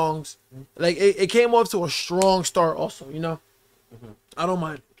songs. Like it came off to a strong start also, you know? I don't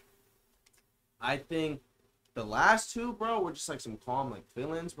mind. I think the last two, bro, were just like some calm like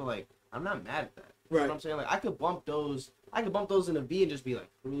feelings, but like I'm not mad at that. You know what I'm saying? Like I could bump those in a V and just be like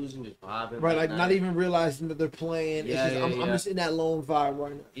cruising, just vibing. Right, like not even realizing that they're playing. Yeah, it's just, I'm just in that lone vibe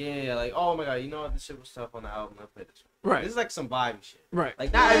right now. Yeah, like oh my god, you know what? This shit was tough on the album. I played this. Right. This is like some vibey shit. Right.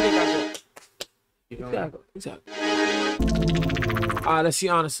 Like not everything got to. You know Exactly. Alright, let's see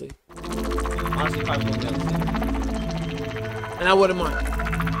honestly. Honestly, probably the other thing. And I wouldn't mind.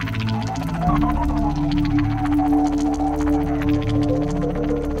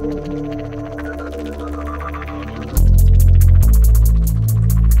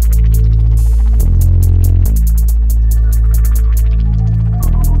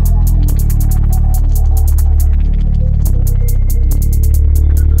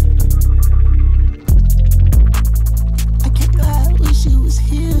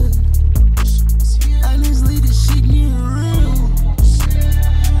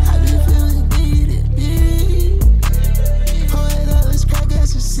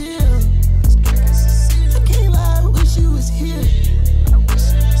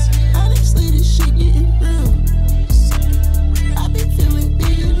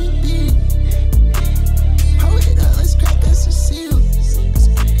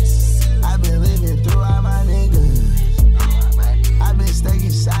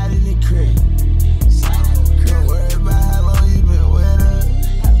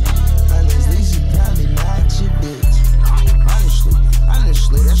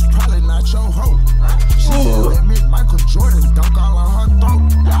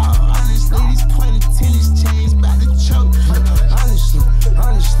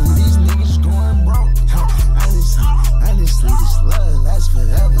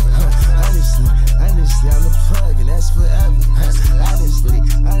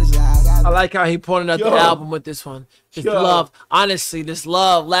 I like how he pointed out the album with this one. This love, honestly, this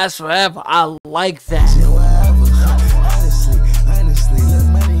love lasts forever. I like that. Honestly, look,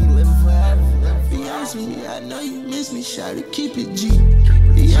 money living forever. Be honest with me, I know you miss me, shout to keep it G.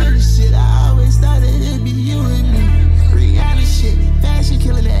 The honest shit, I always thought it'd be you and me. Rihanna shit, fashion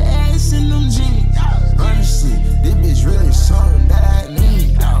killing the ass in them jeans. Honestly, this bitch really something that I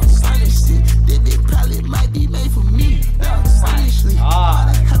need. Honestly, this bitch probably might be made for me. Honestly,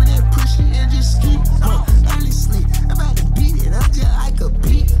 having that pushing and just keep. Honestly, I'm about to beat it up just like a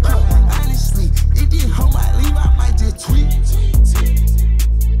beat. Honestly, it did home I leave, I might just tweet.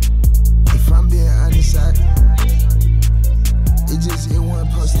 If I'm being honest, it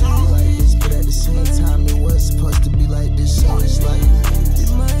wasn't supposed to be like this, but at the same time, it was supposed to be like this. So it's like the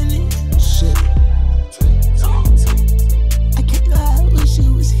money, shit. I can't lie, I wish it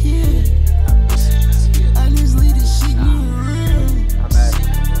was here. Honestly, this shit getting real.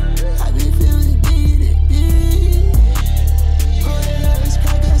 I've been feeling big. Oh, yeah, this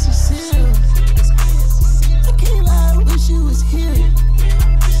crack got some seal. I can't lie, I wish it was here.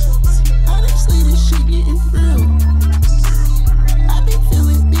 Honestly, this shit getting real. I've been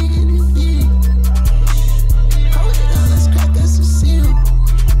feeling big. Oh, yeah, this crack got some seal.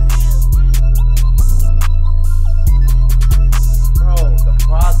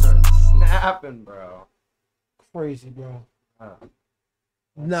 crazy, bro. Uh,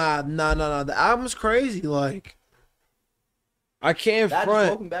 Nah. The album's crazy. Like, I can't that just front.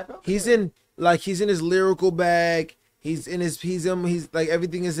 woke me back up. He's in his lyrical bag. He's like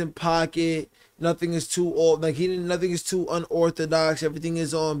everything is in pocket. Nothing is too old. Like nothing is too unorthodox. Everything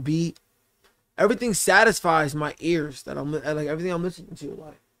is on beat. Everything satisfies my ears that I'm like everything I'm listening to.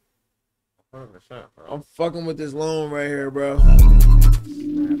 Like 100%, bro. I'm fucking with this loan right here, bro.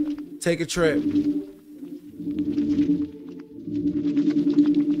 Take a trip.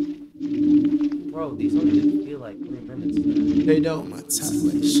 Bro, these only didn't feel like 3 minutes. They don't. My top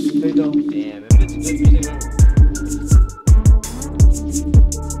wish. They don't. Damn, if it's good music.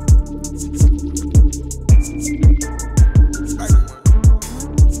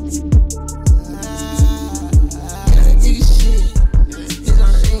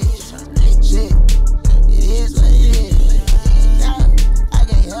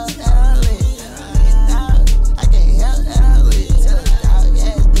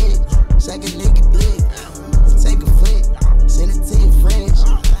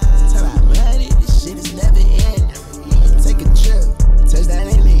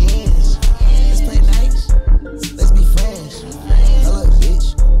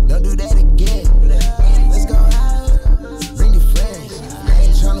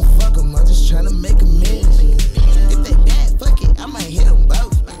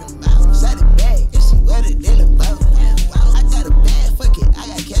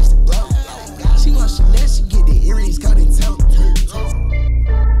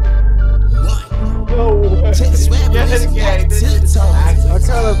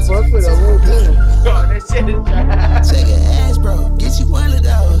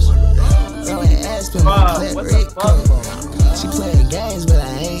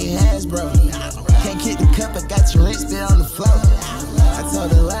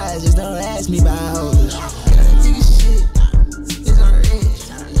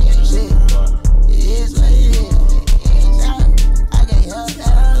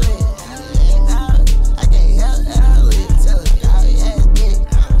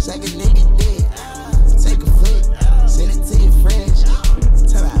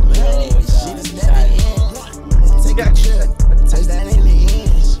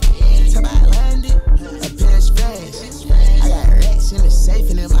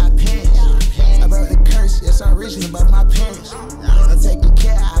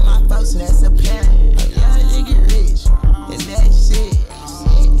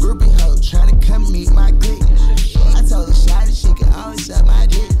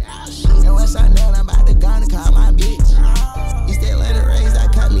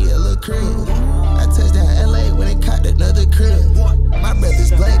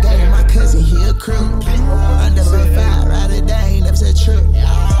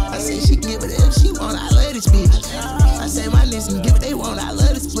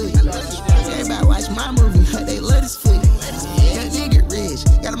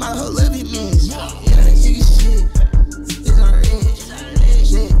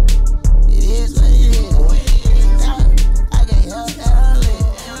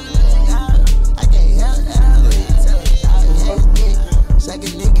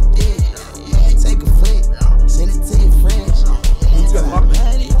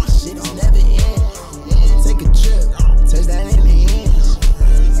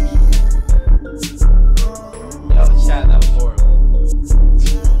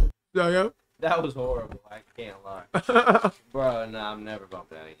 That was horrible. I can't lie. Bro, nah, I'm never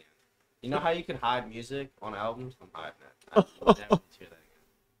bumping that again. You know how you can hide music on albums? I'm hiding it. I will never hear that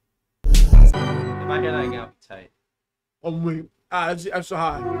again. If I hear that again, I'll be tight. Oh, wait. I'm so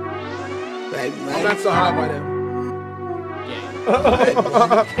high. I'm not so high by now.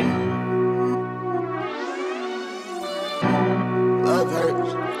 Yeah. Love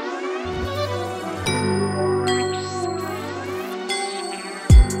hurts.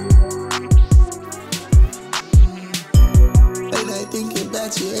 Thinking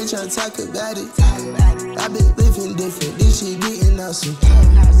about you, ain't tryna talk about it. I been living different, this shit getting awesome.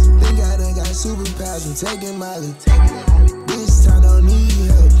 Think I done got superpowers, I'm taking Molly. This time don't need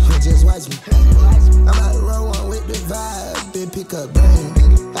help, just watch me. I'm about to roll one with the vibe, then pick up brain.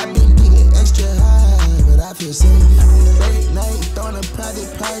 I been getting extra high, but I feel safe. Late night, throwing a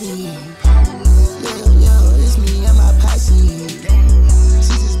private party. Yo, it's me and my posse.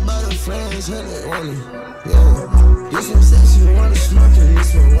 She just bought her friends, her they want me. Yeah. This one says she wanna smoke and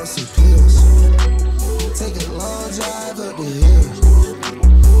this one wants some pills. Take a long drive up the hill.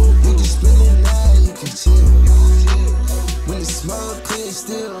 You can spin it now, you can chill. When the smoke clear,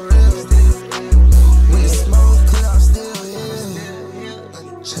 still real. When the smoke clear, I'm still here.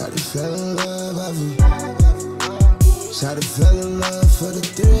 Shawty fell in love, I feel. Try to fell in love for the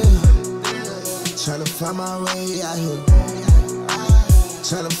thrill. Tryna find my way out here.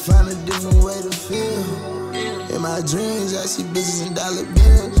 Tryna find a different way to feel. In my dreams, I see bitches and dollar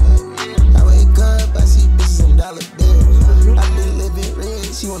bills. I wake up, I see bitches and dollar bills. I been living rich,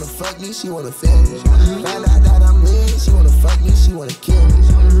 she wanna fuck me, she wanna feel me. Find out that I'm lit, she wanna fuck me, she wanna kill me.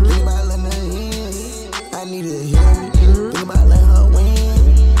 Think about letting her in, I need her to hear me. Think about letting her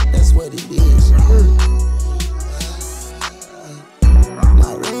win, that's what it is.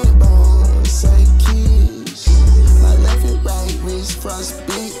 My red bone, say keys. My left and right wrist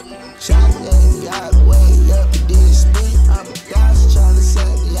frostbite. Shot me all the way up and did speak. I'm a gosh tryna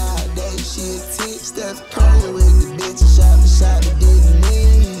suck me all day. She a tick, Steph Curry with the bitch. Shot but didn't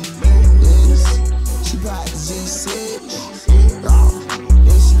need. Yes, she brought the G6.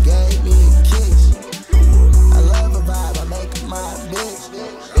 Then she gave me a kiss. I love her vibe, I make her my bitch.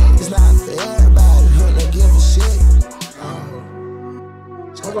 It's not for everybody, who don't give a shit.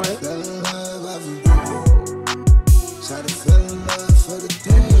 Alright. Fell in love of you. Try to fell in love for the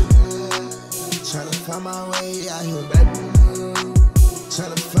day. Tryna find my way out here, baby.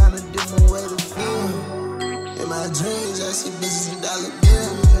 Tryna find a different way to feel. In my dreams, I see bitches and dollar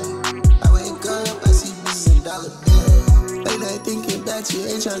bills. I wake up, I see bitches and dollar bills. Late night thinking about you,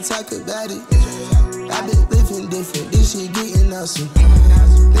 ain't tryna talk about it. I been living different, this shit getting awesome.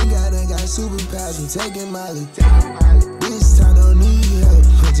 Think I done got superpowers, I'm taking Molly. This time don't need help,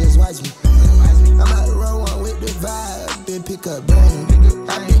 just watch me. I'm out the road one with the vibe, been pick up brain.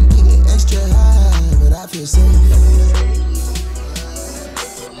 I been getting extra high, but I feel safe.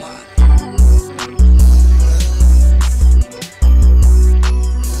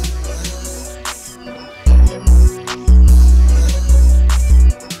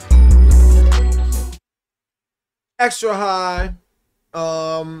 Extra high.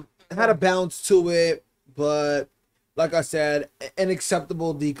 Had a bounce to it, but like I said, an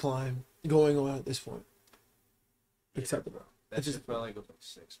acceptable decline going on at this point. Acceptable. That just felt like it was like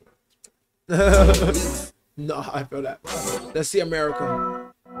 6 minutes. No, I feel that. Let's see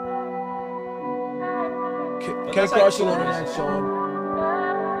America. Ken Carson on the next song.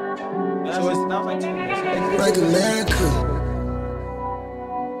 So it's not like 2 minutes. Like America.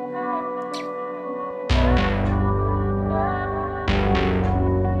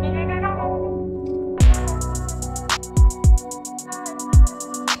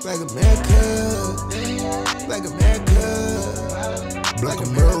 Like America, like America, Black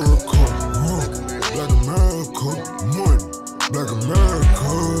America, Black America, one, Black America,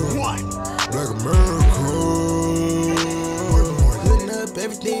 one, Black America, putting up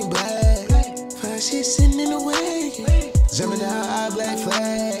everything black, fine shit sitting in the way, jumping out our black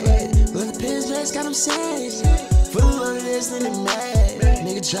flag, look the pins dress got them sad, full of this and they mad,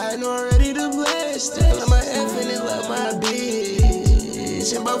 nigga trying already to blast, I love my F and they love my bitch.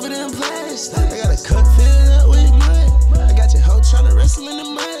 And both of them plastic. I got a cup filled up with mud. I got your hoe tryna wrestle in the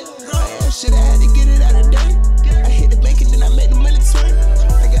mud. Oh, shit, I had to get it out of dirt. I hit the bank and then I made the money twerk.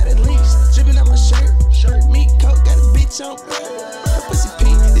 I got at least dripping out my shirt. Meat coat, got a bitch on bird. Her pussy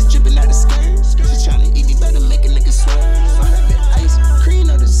pink, it's dripping out the skirt. She tryna eat me, better make a nigga swear. I heard been ice cream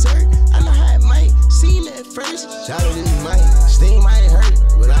on dessert. I know how it might seem at first. Shout out to this mic, steam might hurt,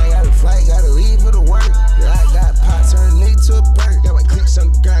 but I got a flight, gotta leave for the work. I got pot, turn nigga to a bird. Got my clicks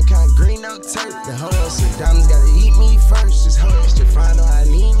on the ground, kinda green, no turf. The hoe else some diamonds, gotta eat me first. This hoe extra fine, know I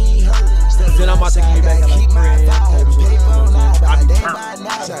need me hurt. Then I'm about to take me back to my keep my fire, paper on now, by day by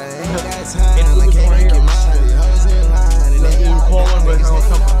night. So I ain't got time, I can't make it mine. These hoes in line, and they all got niggas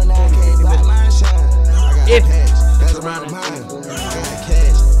hanging on now, can't block my shine. I got cash, cash on my mind. I got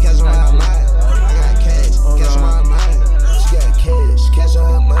cash, cash on my mind. I got cash, cash on my mind. She got cash, cash on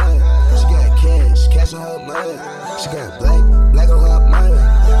her mind. She got cash, cash on her mind. She got black on her mind.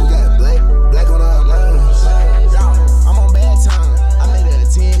 We got black on her mind. I'm on bad time. I made her a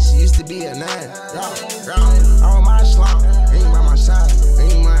 10, she used to be a 9. I'm on my slump, ain't by my side,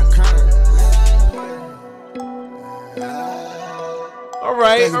 ain't my crime. All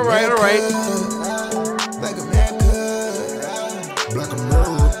right. Black America, Black America, Black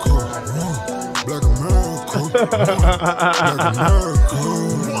America, Black America,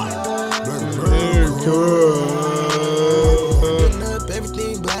 putting up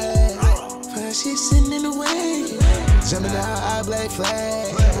everything black, fine shit sitting in the way, jumping out our black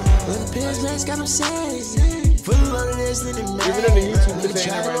flag, little pins dress got them sad, full of this in the man. Even in the YouTube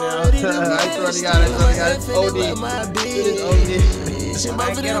container right now. I already got it. OD. It is OD. It's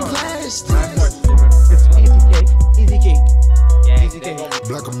Easy cake. Easy cake.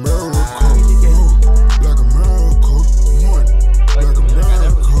 Black America, Black America, one, Black America,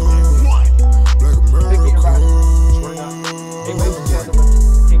 Black America.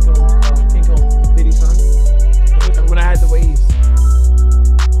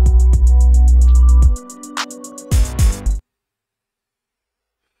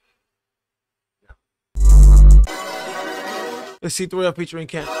 Let's see 3 featuring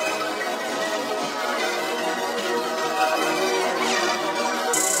Ken.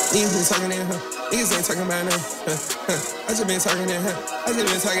 Niggas been talking that, niggas ain't talking about nothing. I just been talking that, I just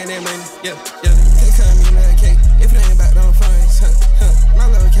been talking that money. Yeah. Can't cut me no cake if it ain't about them funds. My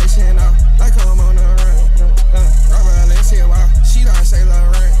location off, like I'm on the run. Robert, let's see a while. She don't say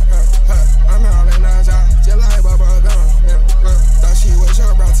Lauren. I'm all in our job, just like Bubba Gum. Thought she was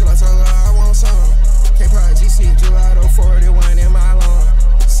your bro till I told her I want some. K-Pop GC, July 41 in my lawn.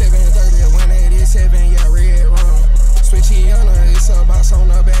 730, 187, yeah, red rum. Switchy on her, it's a box on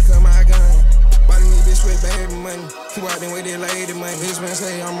the back of my gun. Bought me bitch with baby money. He walked in with it lady money. This man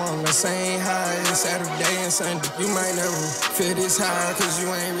say I'm on the same high as Saturday and Sunday. You might never feel this high, cause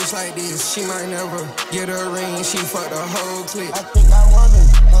you ain't rich like this. She might never get a ring, she fucked the whole clique. I think I wanna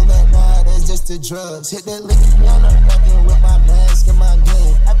come back now, that's just the drugs. Hit that lick, on her, rockin' with my mask and my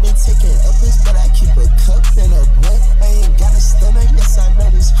gun. I been taking uppers, but I keep a cup and a blunt. I ain't got a stunner, yes I know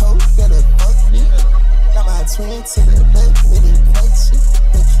this hoe gonna fuck me. Got my twin to the left, with it punch it.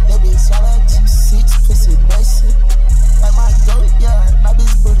 That bitch all out G6, pussy bustin'. Like my goat, yeah, my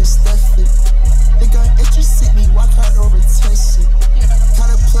bitch booty stuffed it. They got interested me, walk her over, touch it.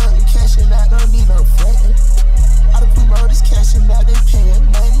 Kinda plug and cashing out, don't need no frontin'. All the promoters cashing out, they paying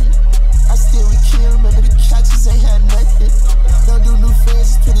money. I still with Kim, remember the couches ain't had nothing. Don't do new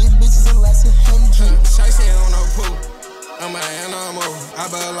friends, pretty bitches and lots of hundreds. Shiesty on no pool, I'm an animal, I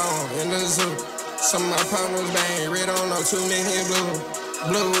belong in the zoo. Some of my partners bang, red on no too many blue.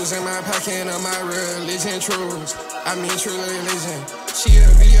 Blues in my pocket of my religion truths. I mean true religion. She a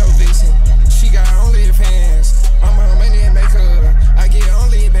video vixen. She got OnlyFans. I'm a money maker. I get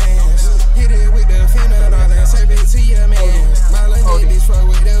OnlyFans. Hit it with the finna and serve it to your man. My London bitch fuck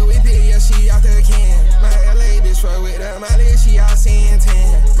with the whip it, yeah, she out the can. My LA bitch fuck with the Molly, she all saying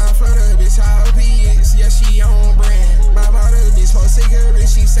tan. My Florida bitch all PX, yeah, she on brand. My bottle bitch for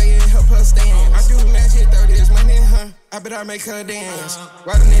cigarettes, she say it help her stand. I do magic, throw this money, I bet I make her dance.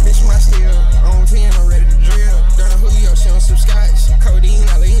 Riding that bitch my steel. On 10, I'm ready to drill. During Julio, she on some scotch. Codeine,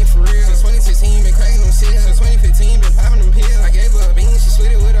 I lean for real. Since 2016, been cracking them seals. Since 2015, been popping them pills. I gave her a bean, she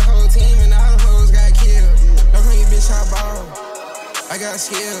split it with her whole team, and all them hoes got killed. Don't hang your bitch, I ball. I got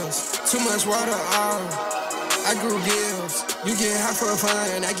skills. Too much water, I grew gills. You get hot for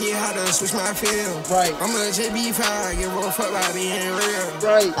fun, I get hot to switch my feel. Right. I'm a JB5, give a fuck by being real.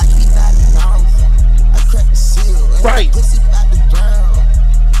 Right. I keep that off. I crack the seal. Right. Pussy out the ground.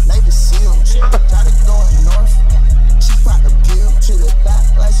 Neighbor seal. Try to go north. She popped the pill to the back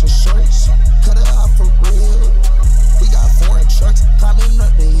like some shorts. Cut her off for real. We got foreign trucks climbing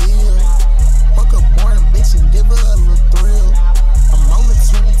up the hill. Fuck a boring bitch and give her a little thrill. I'm only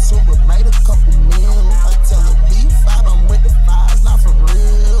 22 but made a couple mil. I tell her B5 I'm with the fives, not for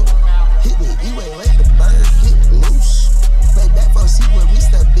real. Hit the E-way, let the bird get loose. Lay back for see where we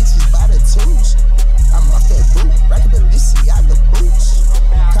step bitches by the twos. I'm off that boot, rack up Balenciaga boots.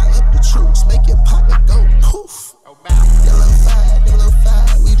 Call up the troops, make your pocket go poof. Yellow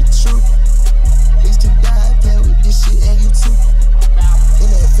 5, we the truth. These two die, play with this shit and you too. In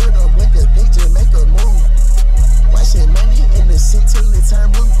that field up with the big just make a move. Washing money in the sink till it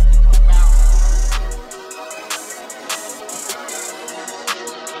turn blue.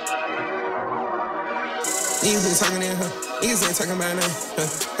 Niggas been talking that, niggas ain't talking about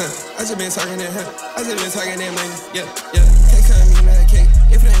nothing. I just been talking that, I just been talking that money. Yeah. Can't cut me no cake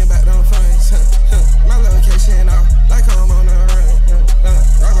if it ain't about them funds. My location off, like I'm on the run.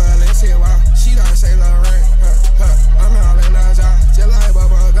 Robert, let's see a while. She don't say Lauren. I'm all in our job, just like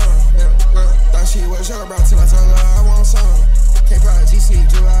Bubba Gum. Thought she was your bro till I told her I want some. K-Pop GC,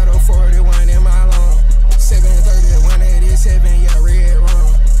 July 41 in my lawn. 730, 187, yeah, red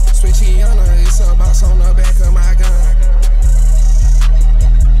rum. Switchy on her, it's a box on the back of my gun.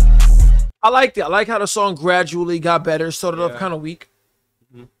 I liked it. I like how the song gradually got better. Started off kind of weak.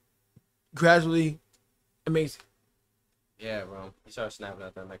 Gradually amazing. Yeah, bro. You started snapping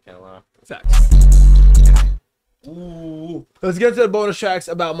at them, I can't lie. Facts. Ooh. Let's get to the bonus tracks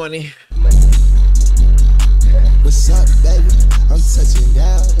about money. What's up, baby? I'm touching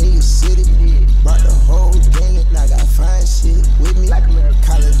down in your city. Brought the whole gang and I got fine shit with me.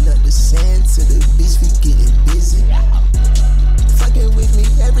 Calling up the sand to the beach, we getting busy. Fucking with me,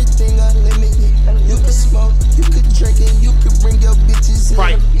 everything unlimited. You can smoke, you could drink, and you could bring your bitches in.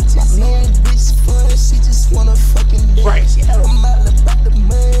 Right. My man, bitch fun, she just wanna fucking dance. Right. I'm all about the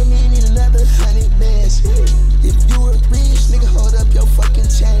money and another 100 bands. If you a rich nigga, hold up your fucking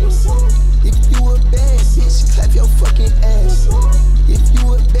chains. If you a bad bitch, clap your fucking ass. If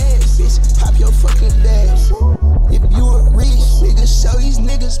you a bad bitch, pop your fucking bags. If you a rich nigga, show these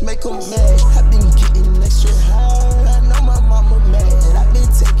niggas, make them mad. I been getting extra high, I know my mama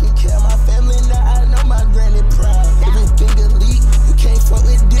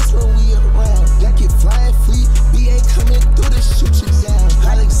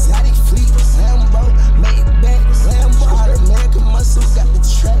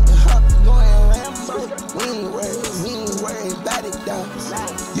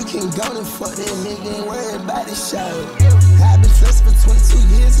gone and fuck that nigga, ain't worried about this show. I've been flexing for 22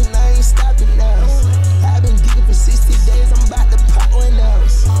 years and I ain't stopping now. I've been geeking for 60 days, I'm about to pop one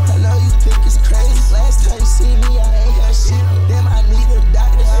else. I know you think it's crazy, last time you see me, I ain't had shit. Damn, I need a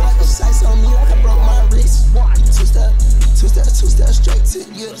doctor, I like a sights on me like I broke my wrist. Two step straight to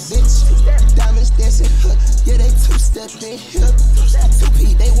your bitch. Diamonds dancing, yeah, they two-step in here.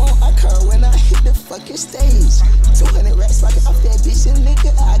 2P, they want a car when I hit the fucking stage. 200 racks rockin' off that bitch, and nigga,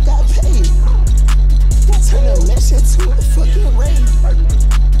 I got paid. Turn a mansion to a fucking rave.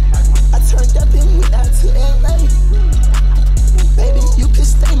 I turned up and went out to LA. Baby, you can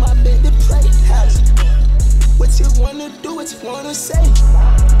stay my bed to play house. What you wanna do, what you wanna say?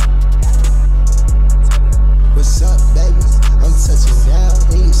 What's up, baby? I'm touching down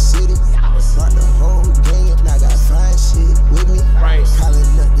in your city. Brought the whole gang and I got fine shit with me. Right.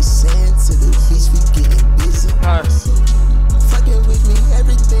 Calling up the sand to the beach, we getting busy. Fucking with me,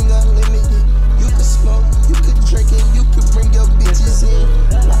 everything unlimited. You could smoke, you could drink it, you could bring your bitches in.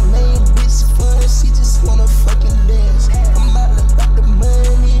 My main bitch fun, she just wanna fucking dance. I'm all about the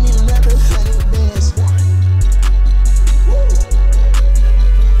money and another 100 bands.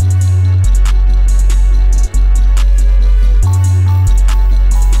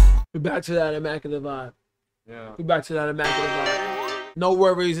 We're back to that immaculate vibe. Yeah. We're back to that immaculate vibe. No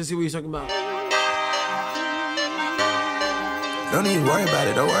worries, let's see what he's talking about. Don't even worry about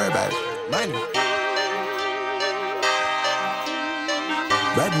it, don't worry about it. Money.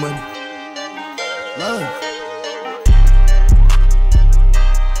 Bad money. Love.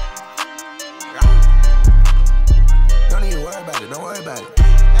 Don't even worry about it, don't worry about it.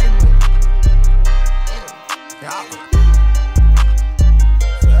 Yeah.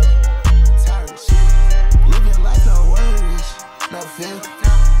 Tired. Living life, no worries, no fear.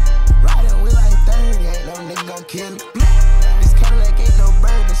 Riding with like 30, ain't no nigga gon' kill me. This Cadillac ain't no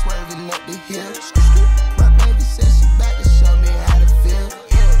bird, been swerving up the hill. My baby said she back to show me how to feel.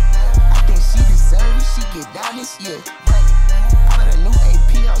 I think she deserve it, she get down this year. I got a new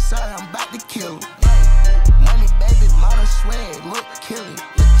AP, I'm sorry, I'm about to kill her. Money, baby, model swag, look killing.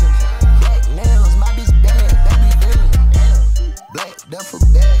 Black nails, my bitch bad, baby villain. Black duffel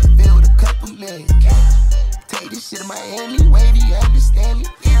bag, filled with a couple million. Take this shit to Miami, wavy, understand me.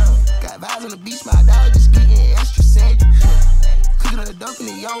 Got vibes on the beach, my dog just getting extra sandy. Cooking on the dope in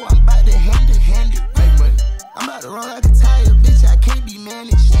the yo, I'm about to hand it. Make money. I'm about to roll like a tire, bitch, I can't be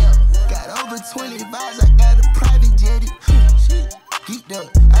managed. Got over 20 vibes, I got a private jetty. Geeked up,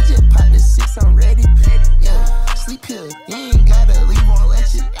 I just popped the 6, I'm ready. Yeah, sleep here, you ain't gotta leave on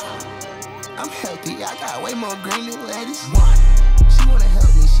lecture. I'm healthy, I got way more green than lettuce. She wanna help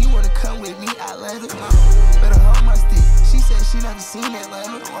me, she wanna come with me, I let her. Better hold my stick, she said she never seen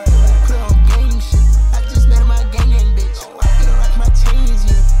Atlanta. Put her on game shit, I just met her my gang bitch. Gonna rock my chains,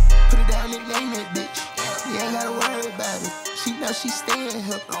 yeah, put it down and name that bitch. You ain't gotta worry about it, she know she staying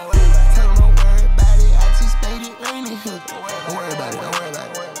here. Tell her don't worry about it, I just made it rain in here. Don't worry about it, don't worry about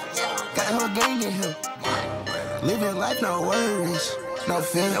it. Got the whole gang in here. Living life, no worries, no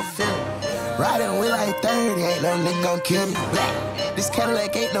fear. Riding with like 30, ain't no nigga gon' kill me. This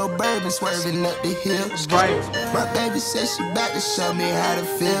Cadillac ain't no bird, been swerving up the hill. Right. My baby said she back to show me how to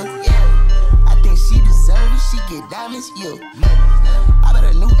feel. I think she deserve it, she get diamonds, yeah. I got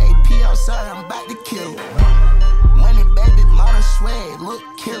a new AP, I'm sorry, I'm about to kill her. Money, baby, model swag, look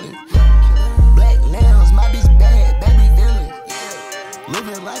killing. Black nails, my bitch bad, baby villain.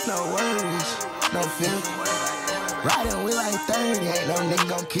 Living life, no worries, no fear. Riding with like 30, ain't no nigga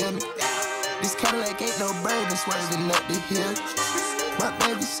gon' kill me. This Cadillac ain't no bird, been swerving up the hill. My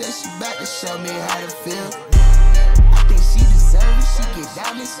baby said she back to show me how to feel. I think she deserve it, she get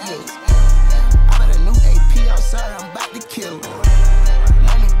down this hill. I got a new AP, I'm sorry, I'm about to kill her.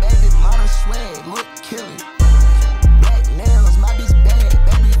 Money, baby, model swag, look killing. Black nails, my bitch bad,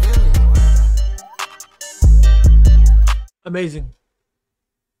 baby villain. Amazing.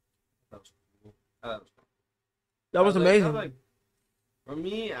 That That was amazing. Like, for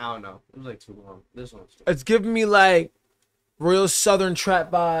me, I don't know. It was like too long. This one's too It's giving me like real southern trap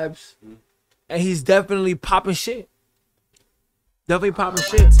vibes. And he's definitely popping shit. Definitely popping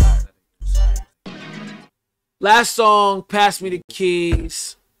shit. Last song, Pass Me the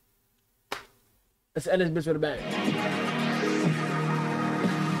Keys. Let's end this bitch with a bang.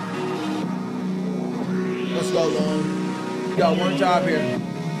 Let's go, Long. You got one job here.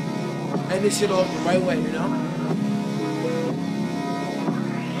 End this shit off the right way, you know?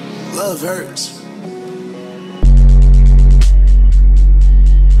 Love hurts.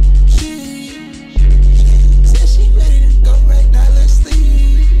 Said she ready to go right now, let's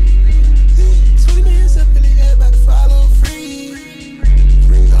leave. 20 minutes up in the air, about to follow free.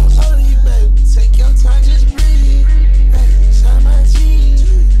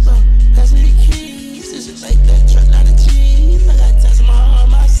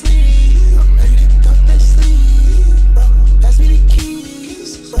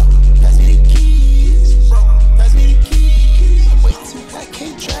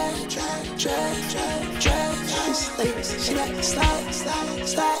 slide,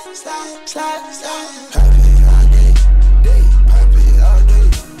 slide, slide, slide, slide. Pop it all day, pop it all day.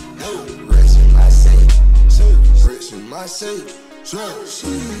 Rich in my safe, rich in my safe.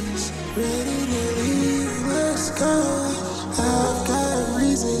 She's ready to leave, let's go. I've got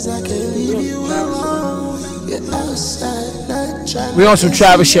reasons I can't leave you alone. You're outside, not trying. We on some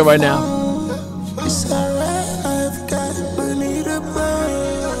Travis shit right now. It's alright, I've got money to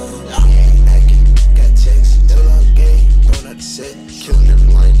blow. Got checks, LL game, throwing out the set, killing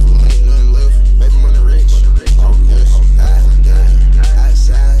every line, ain't nothing left, baby money rich. Oh yes,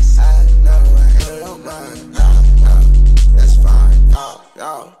 outside, no, I don't mind. That's fine,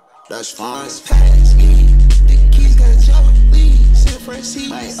 that's fine. Pass me the keys, got your lead, sit front seat,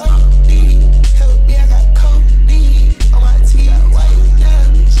 my OD. Help me, I got codeine on my teeth, white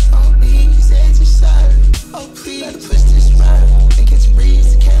diamonds on me. Said you sorry, oh please, better push this ride and catch a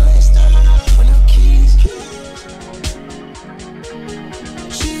breeze. The Cadillac start with no keys.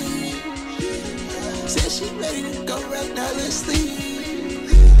 She said she ready to go right now, let's sleep.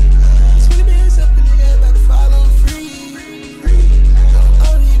 20 bands up in the air, back follow free.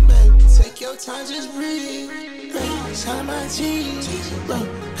 Oh, you baby, take your time, just breathe. Shine my jeans, bro,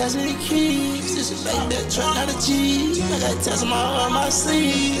 pass me the keys. This is like that truck, not a G. I got tats on my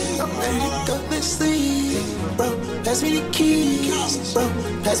sleeve. I'm ready to go, let's sleep. Bro, pass me the keys. Bro,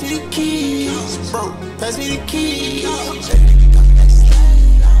 pass me the keys. Bro, pass me the keys. I'm ready to go, let's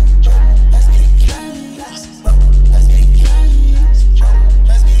sleep. Pass me the keys. Bro, pass me the keys. Bro,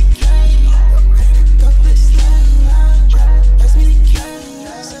 pass me the keys. I'm ready to go, let's sleep. Pass me the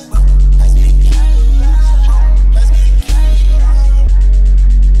keys. Bro, pass me the keys.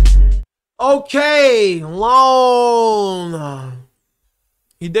 Okay, Lone.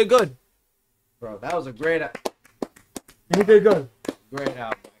 He did good. Bro, that was a great He did good. album. I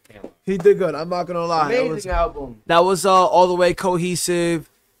can't lie. He did good. I'm not gonna lie. Amazing album. That was all the way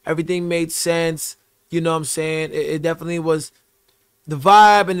cohesive. Everything made sense. You know what I'm saying? It definitely was the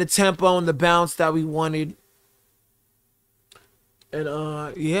vibe and the tempo and the bounce that we wanted. And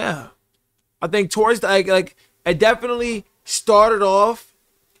yeah. I think towards the like it definitely started off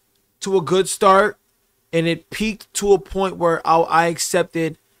to a good start, and it peaked to a point where I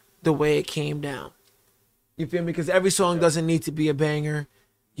accepted the way it came down. You feel me? Because every song doesn't need to be a banger.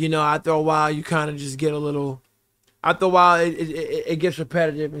 You know, after a while, you kind of just get a little. After a while, it gets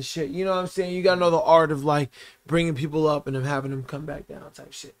repetitive and shit. You know what I'm saying? You gotta know the art of like bringing people up and then having them come back down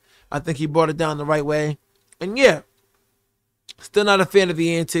type shit. I think he brought it down the right way, and yeah, still not a fan of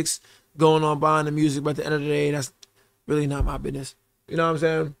the antics going on behind the music. But at the end of the day, that's really not my business. You know what I'm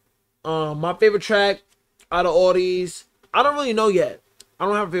saying? My favorite track out of all these, I don't really know yet. I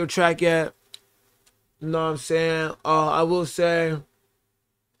don't have a favorite track yet. You know what I'm saying? I will say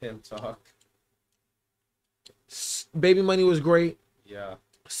Pimp Talk. Baby Money was great. Yeah.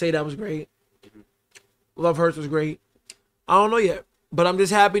 Say That was great. Love Hurts was great. I don't know yet, but I'm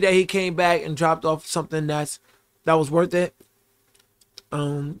just happy that he came back and dropped off something that was worth it.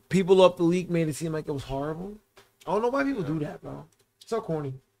 People up the leak made it seem like it was horrible. I don't know why people do that, bro. It's so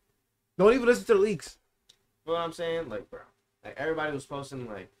corny. Don't even listen to the leaks. You know what I'm saying? Like, bro. Like, everybody was posting,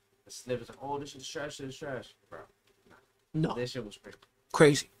 like, the snippets like, oh, this shit is trash, Bro. No. This shit was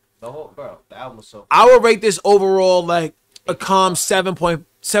Crazy. The album was so. I would rate this overall like a calm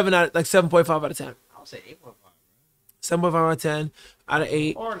 7.7 out, like 7.5 out of 10. I would say 8.5. 7.5 out of 10 out of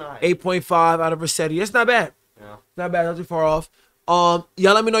 8. Or 9. 8.5 out of Rossetti. It's not bad. Yeah. Not bad. Not too far off. Y'all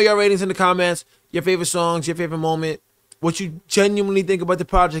let me know your ratings in the comments. Your favorite songs, your favorite moment. What you genuinely think about the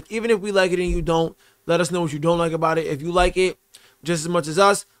project. Even if we like it and you don't, let us know what you don't like about it. If you like it just as much as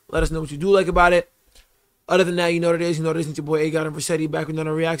us, let us know what you do like about it. Other than that, you know what it is. You know this is your boy A God and Rossetti back with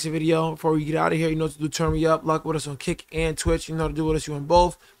another reaction video. Before we get out of here, you know what to do. Turn me up. Lock with us on Kick and Twitch. You know what to do with us. You on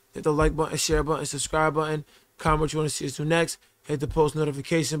both. Hit the like button, share button, subscribe button. Comment what you want to see us do next. Hit the post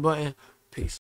notification button. Peace.